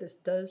 So if this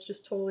does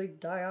just totally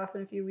die off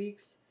in a few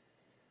weeks,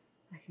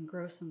 I can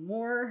grow some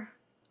more.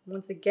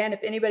 Once again,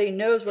 if anybody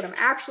knows what I'm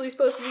actually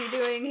supposed to be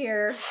doing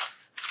here,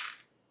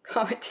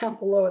 comment down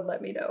below and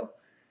let me know.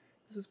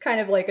 This was kind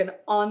of like an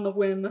on the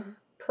whim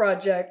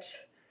project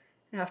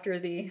after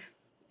the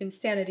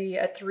insanity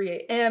at 3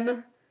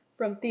 a.m.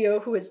 from Theo,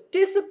 who has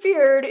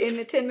disappeared in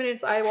the 10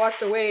 minutes I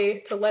walked away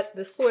to let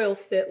the soil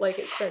sit like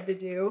it said to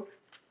do.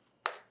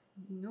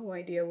 No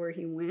idea where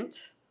he went.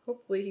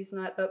 Hopefully he's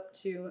not up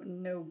to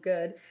no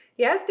good.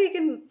 He has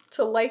taken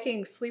to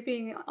liking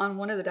sleeping on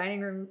one of the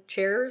dining room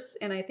chairs,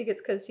 and I think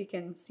it's because he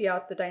can see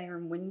out the dining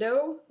room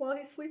window while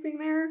he's sleeping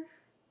there.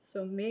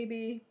 So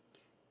maybe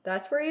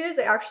that's where he is.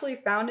 I actually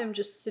found him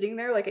just sitting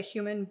there like a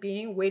human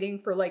being waiting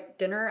for like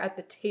dinner at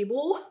the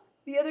table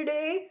the other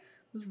day.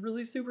 It was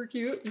really super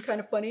cute and kind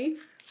of funny.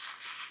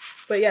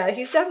 But yeah,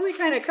 he's definitely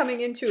kind of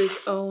coming into his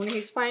own.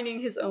 He's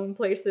finding his own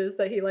places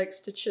that he likes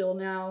to chill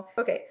now.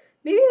 Okay,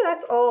 maybe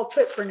that's all I'll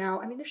put for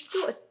now. I mean, there's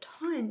still a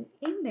ton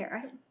in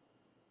there.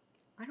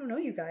 I don't know,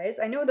 you guys.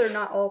 I know they're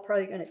not all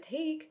probably gonna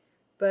take,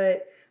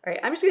 but all right,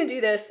 I'm just gonna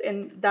do this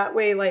and that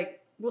way, like,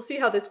 we'll see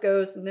how this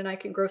goes and then I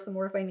can grow some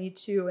more if I need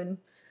to. And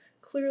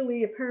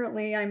clearly,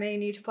 apparently, I may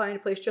need to find a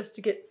place just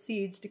to get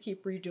seeds to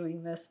keep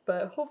redoing this,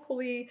 but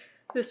hopefully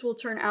this will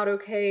turn out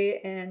okay.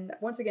 And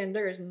once again,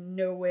 there is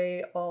no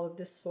way all of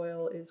this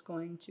soil is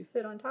going to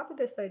fit on top of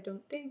this, I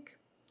don't think.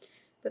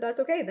 But that's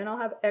okay, then I'll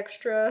have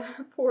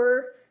extra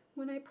for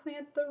when I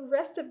plant the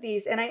rest of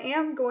these. And I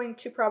am going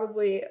to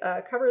probably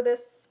cover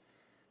this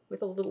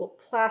with a little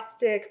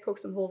plastic, poke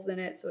some holes in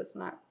it so it's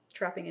not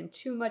trapping in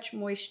too much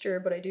moisture,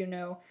 but I do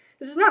know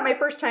this is not my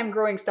first time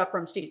growing stuff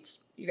from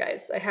seeds, you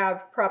guys. I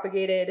have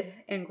propagated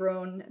and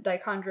grown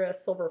Dichondra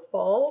Silver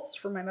Falls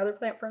for my mother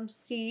plant from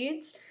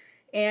seeds.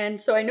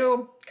 And so I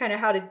know kind of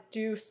how to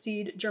do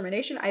seed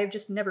germination. I have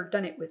just never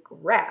done it with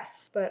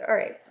grass. But all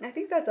right, I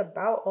think that's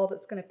about all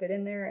that's gonna fit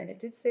in there. And it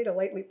did say to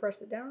lightly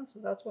press it down, so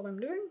that's what I'm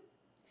doing.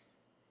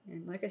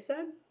 And like I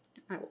said,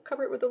 I will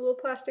cover it with a little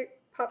plastic,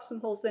 pop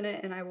some holes in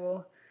it, and I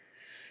will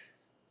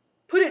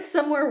put it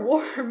somewhere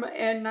warm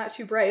and not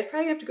too bright. It's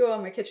probably gonna have to go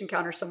on my kitchen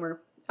counter somewhere.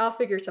 I'll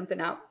figure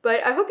something out.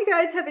 But I hope you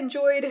guys have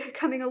enjoyed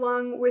coming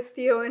along with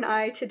Theo and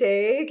I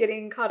today,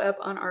 getting caught up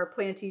on our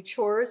planty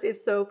chores. If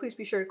so, please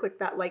be sure to click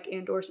that like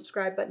and or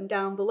subscribe button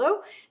down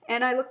below.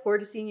 And I look forward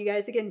to seeing you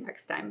guys again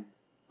next time.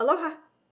 Aloha!